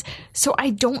this one does. So I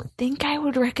don't think I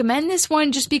would recommend this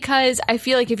one just because I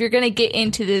feel like if you're going to get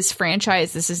into this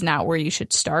franchise, this is not where you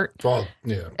should start. Well,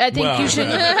 yeah. I think you should.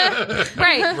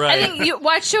 Right. I think you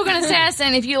watch Shogun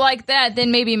Assassin. If you like that,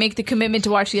 then maybe make the commitment to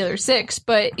watch the other 6.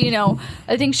 But,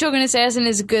 I think Shogun Assassin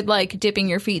is a good, like, dipping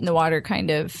your feet in the water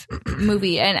kind of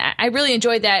movie. And I really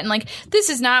enjoyed that. And, like, this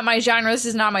is not my genre. This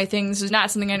is not my thing. This is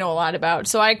not something I know a lot about.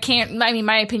 So my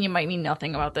opinion might mean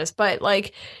nothing about this, but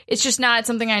like, it's just not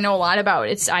something I know a lot about.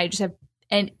 I just have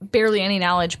barely any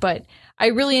knowledge, but I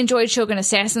really enjoyed Shogun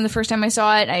Assassin the first time I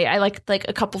saw it. I liked like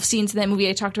a couple of scenes in that movie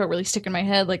I talked about really stick in my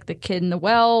head, like the kid in the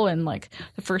well and like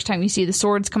the first time you see the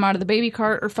swords come out of the baby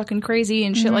cart are fucking crazy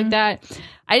and shit like that.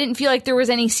 I didn't feel like there was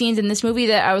any scenes in this movie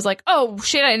that I was like, oh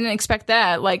shit, I didn't expect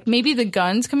that. Like maybe the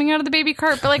guns coming out of the baby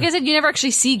cart, but like I said, you never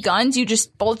actually see guns.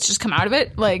 Bullets just come out of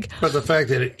it. Like, but the fact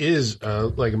that it is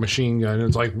like a machine gun,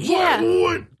 it's like,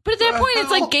 what? But at that point,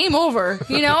 it's like game over.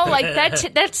 Like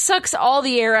that sucks all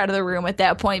the air out of the room at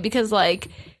that point because like.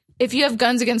 If you have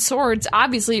guns against swords,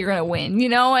 obviously you're going to win,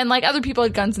 and like other people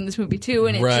had guns in this movie too.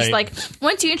 And it's just like,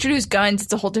 once you introduce guns,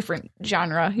 it's a whole different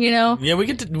genre, Yeah, we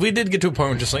did get to a point where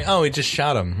we're just like, oh, we just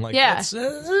shot him. Like, yeah. It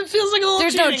feels like a little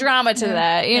There's cheating. no drama to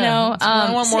that,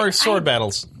 I want more sword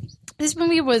battles. This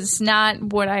movie was not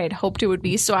what I had hoped it would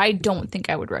be, so I don't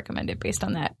think I would recommend it based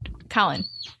on that. Colin.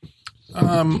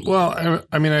 Well,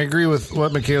 I mean, I agree with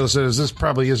what Michaela says. This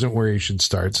probably isn't where you should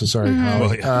start. So sorry,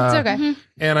 Holly. It's okay.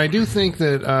 And I do think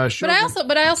that, But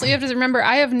I also, you have to remember,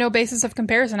 I have no basis of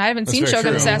comparison. I haven't seen very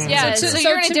Shogun true. Assassin. Yeah, so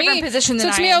you're in a different position than I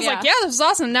am. So to me, I was yeah. like, yeah, this is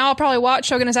awesome. Now I'll probably watch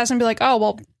Shogun Assassin and be like, oh,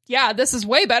 well, yeah, this is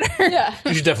way better. Yeah.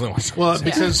 You should definitely watch it. well,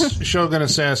 because Shogun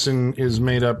Assassin is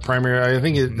made up primarily, I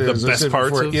think The best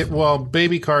parts of-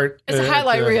 Baby Cart. It's a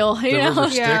highlight reel, The River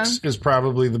Yeah. Styx is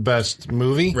probably the best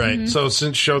movie. Right. Mm-hmm. So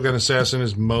since Shogun Assassin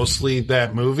is mostly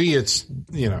that movie, it's,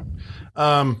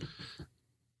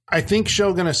 I think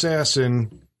Shogun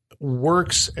Assassin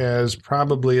works as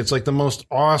probably, it's like the most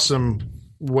awesome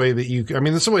way that you. I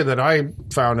mean, that's the way that I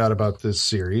found out about this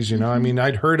series. You know, I mean,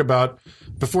 I'd heard about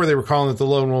before they were calling it the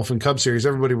Lone Wolf and Cub series.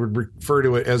 Everybody would refer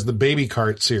to it as the Baby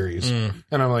Cart series, and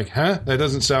I'm like, huh, that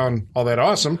doesn't sound all that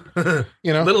awesome.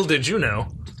 You know, Little did you know.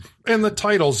 And the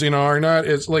titles, you know, are not.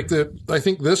 It's like I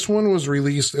think this one was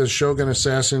released as Shogun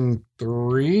Assassin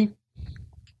 3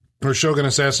 or Shogun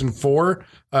Assassin 4,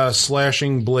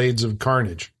 Slashing Blades of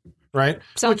Carnage. Right?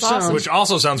 Sounds awesome. Which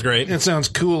also sounds great. It sounds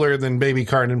cooler than Baby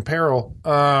Cart in Peril.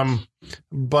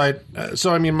 But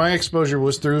so, I mean, my exposure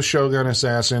was through Shogun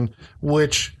Assassin,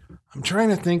 which I'm trying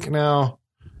to think now.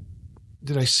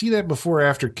 Did I see that before or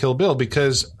after Kill Bill?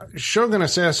 Because Shogun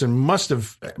Assassin must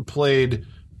have played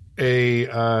a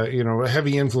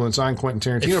heavy influence on Quentin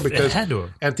Tarantino, because it had to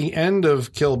have. At the end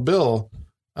of Kill Bill,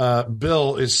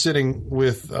 Bill is sitting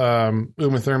with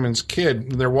Uma Thurman's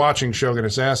kid. They're watching Shogun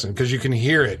Assassin because you can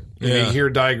hear it. Yeah. You hear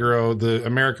Daigoro, the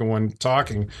American one,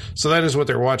 talking. So that is what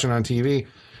they're watching on TV.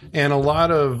 And a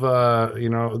lot of,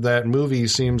 that movie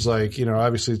seems like,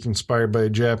 obviously it's inspired by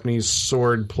Japanese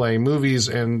sword play movies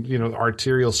and,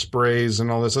 arterial sprays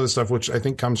and all this other stuff, which I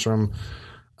think comes from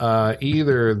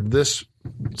either this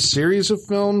series of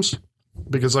films,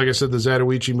 because like I said, the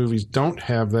Zatoichi movies don't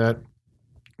have that,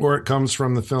 or it comes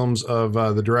from the films of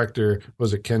the director,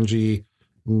 was it Kenji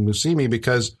Musumi,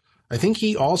 because I think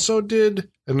he also did,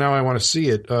 and now I want to see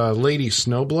it, Lady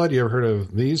Snowblood. You ever heard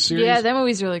of these series? Yeah, that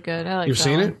movie's really good. I like You've that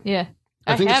seen one. it? Yeah.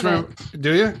 I think it's have from.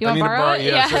 Do you? You want to borrow it?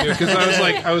 Yeah, because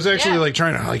I was actually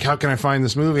trying to how can I find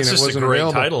this movie, and It's it just wasn't a great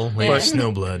available. title, Lady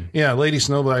Snowblood. Yeah, Lady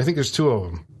Snowblood. I think there's two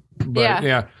of them. But,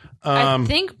 Yeah. I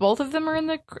think both of them are in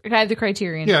the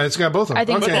Criterion. yeah, it's got both of them. I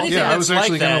think okay, so. Anything yeah, I that's was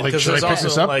actually like that, going to 'cause should I there's pick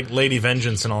this also up? like Lady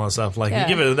Vengeance and all that stuff. Like Yeah.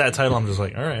 you give it that title, I'm just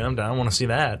like, all right, I'm down. I want to see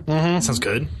that. Sounds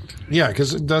good. Yeah,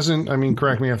 because it doesn't. I mean,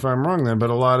 correct me if I'm wrong then, but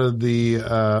a lot of the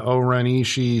O-Ren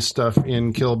Ishii stuff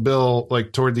in Kill Bill,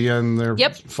 like toward the end, their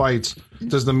fights.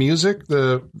 Does the music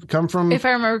come from? If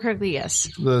I remember correctly, yes.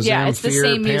 The it's the Zamfir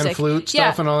same pan music. flute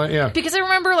stuff and all that. Yeah, Because I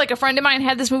remember, like, a friend of mine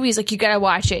had this movie. He's like, you gotta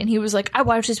watch it. And he was like, I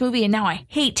watched this movie and now I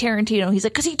hate Tarantino. He's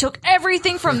like, because he took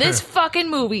everything from this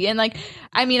fucking movie. And, like,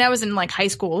 I mean, I was in, like, high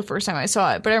school the first time I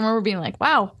saw it. But I remember being like,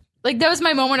 wow. Like, that was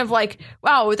my moment of, like,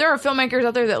 wow, there are filmmakers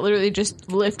out there that literally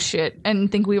just lift shit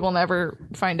and think we will never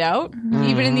find out.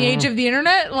 Even in the age of the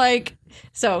internet. Like,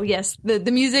 so, yes, the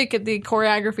music, the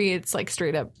choreography, it's, like,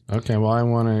 straight up. Okay, well, I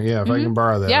want to, if I can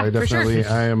borrow that. Yeah, I for sure. definitely,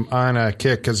 I am on a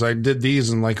kick because I did these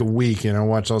in like a week,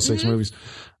 watched all 6 movies.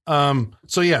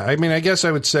 So, yeah, I mean, I guess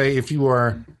I would say if you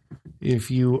are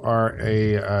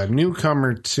a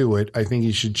newcomer to it, I think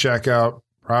you should check out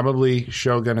probably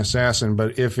Shogun Assassin.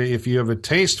 But if you have a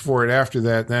taste for it after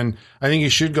that, then I think you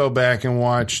should go back and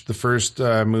watch the first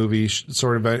movie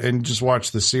sort of and just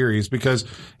watch the series, because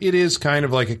it is kind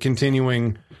of like a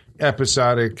continuing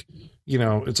episodic,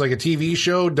 it's like a TV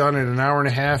show done in an hour and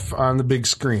a half on the big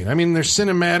screen. I mean, they're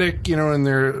cinematic, in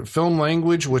their film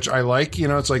language, which I like,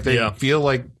 it's like they feel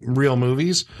like real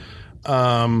movies.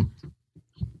 I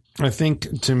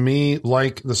think to me,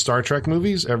 like the Star Trek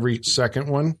movies, every second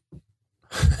one,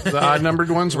 the odd numbered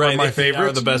ones were my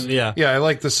favorites. The best, yeah. Yeah, I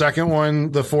like the second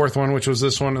one, the fourth one, which was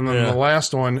this one, and then the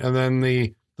last one, and then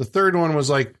the third one was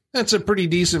like, that's a pretty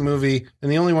decent movie,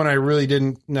 and the only one I really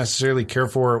didn't necessarily care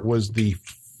for was the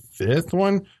fifth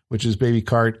one, which is Baby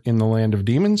Cart in the Land of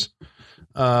Demons.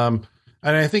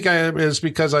 And I think it's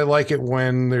because I like it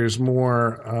when there's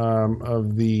more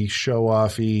of the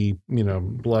show-offy,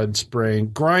 blood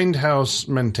spraying, grindhouse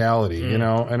mentality, and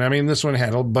I mean, this one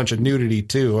had a bunch of nudity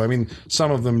too. I mean, some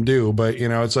of them do, but,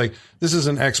 it's like, this is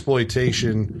an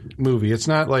exploitation movie. It's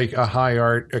not like a high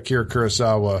art Akira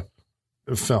Kurosawa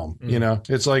film,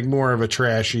 it's like more of a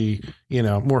trashy,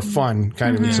 more fun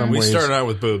kind of in some ways. We started out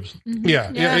with boobs.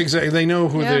 Yeah, exactly. They know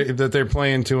who that they're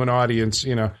playing to an audience,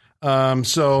 I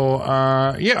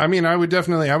mean, I would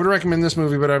recommend this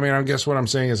movie, but I mean, I guess what I'm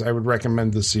saying is I would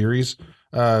recommend the series.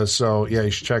 You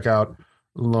should check out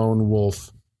Lone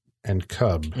Wolf and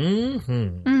Cub.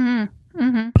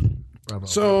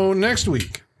 So next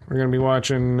week we're going to be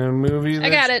watching a movie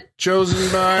that's got it. chosen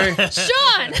by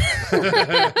Sean!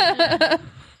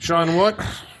 Sean. What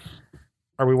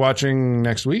are we watching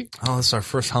next week? Oh, this is our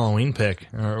first Halloween pick.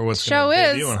 Or what's Show going to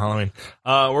is. debut on Halloween.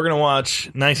 We're going to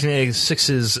watch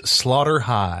 1986's Slaughter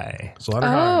High. Slaughter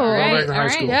High. Oh, Going right. back to high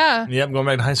school. Yeah. Yep, going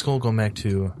back to high school, going back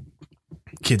to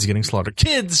kids getting slaughtered.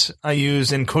 Kids, I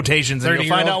use in quotations, and you'll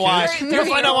find out 30-year-old why. kids? You'll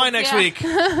find out why next week.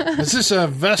 Is this a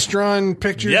Vestron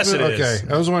picture? Yes, it okay. is.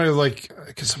 I was wondering,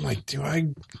 because I'm like,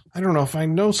 I don't know if I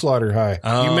know Slaughter High.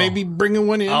 Oh. You may be bringing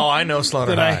one in Oh, I know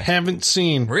Slaughter that High. I haven't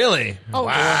seen. Really? Oh,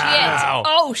 Wow.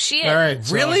 shit. Oh, shit. All right.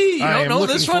 So Really? You I don't am know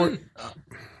looking this one?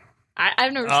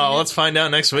 I've never seen Oh, it. let's find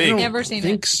out next week. Never seen I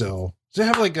think it. so. Does it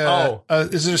have like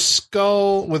is it a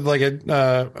skull with like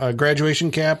a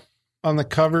graduation cap on the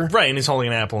cover? Right, and he's holding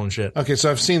an apple and shit. Okay,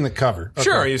 so I've seen the cover. Okay.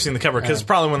 Sure, you've seen the cover because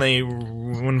probably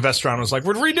when Vestron was like,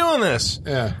 "We're redoing this,"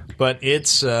 Yeah. but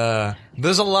it's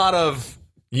there's a lot of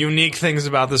unique things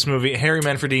about this movie. Harry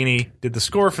Manfredini did the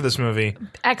score for this movie.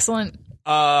 Excellent.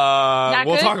 We'll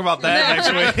good? talk about that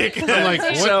next week. I'm like,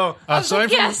 what? So Aside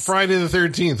from yes. Friday the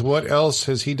 13th, what else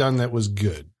has he done that was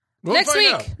good? We'll Next find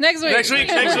week. out. Next week.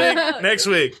 next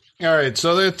week. All right,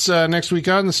 so that's next week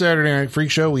on the Saturday Night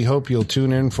Freak Show. We hope you'll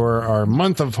tune in for our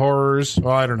month of horrors.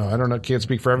 Well, I don't know. Can't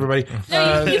speak for everybody.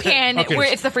 No, you can. okay.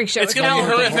 It's the freak show. It's going to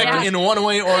be horrific in one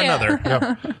way or another.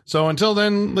 Yep. So until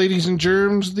then, ladies and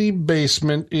germs, the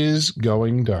basement is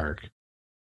going dark.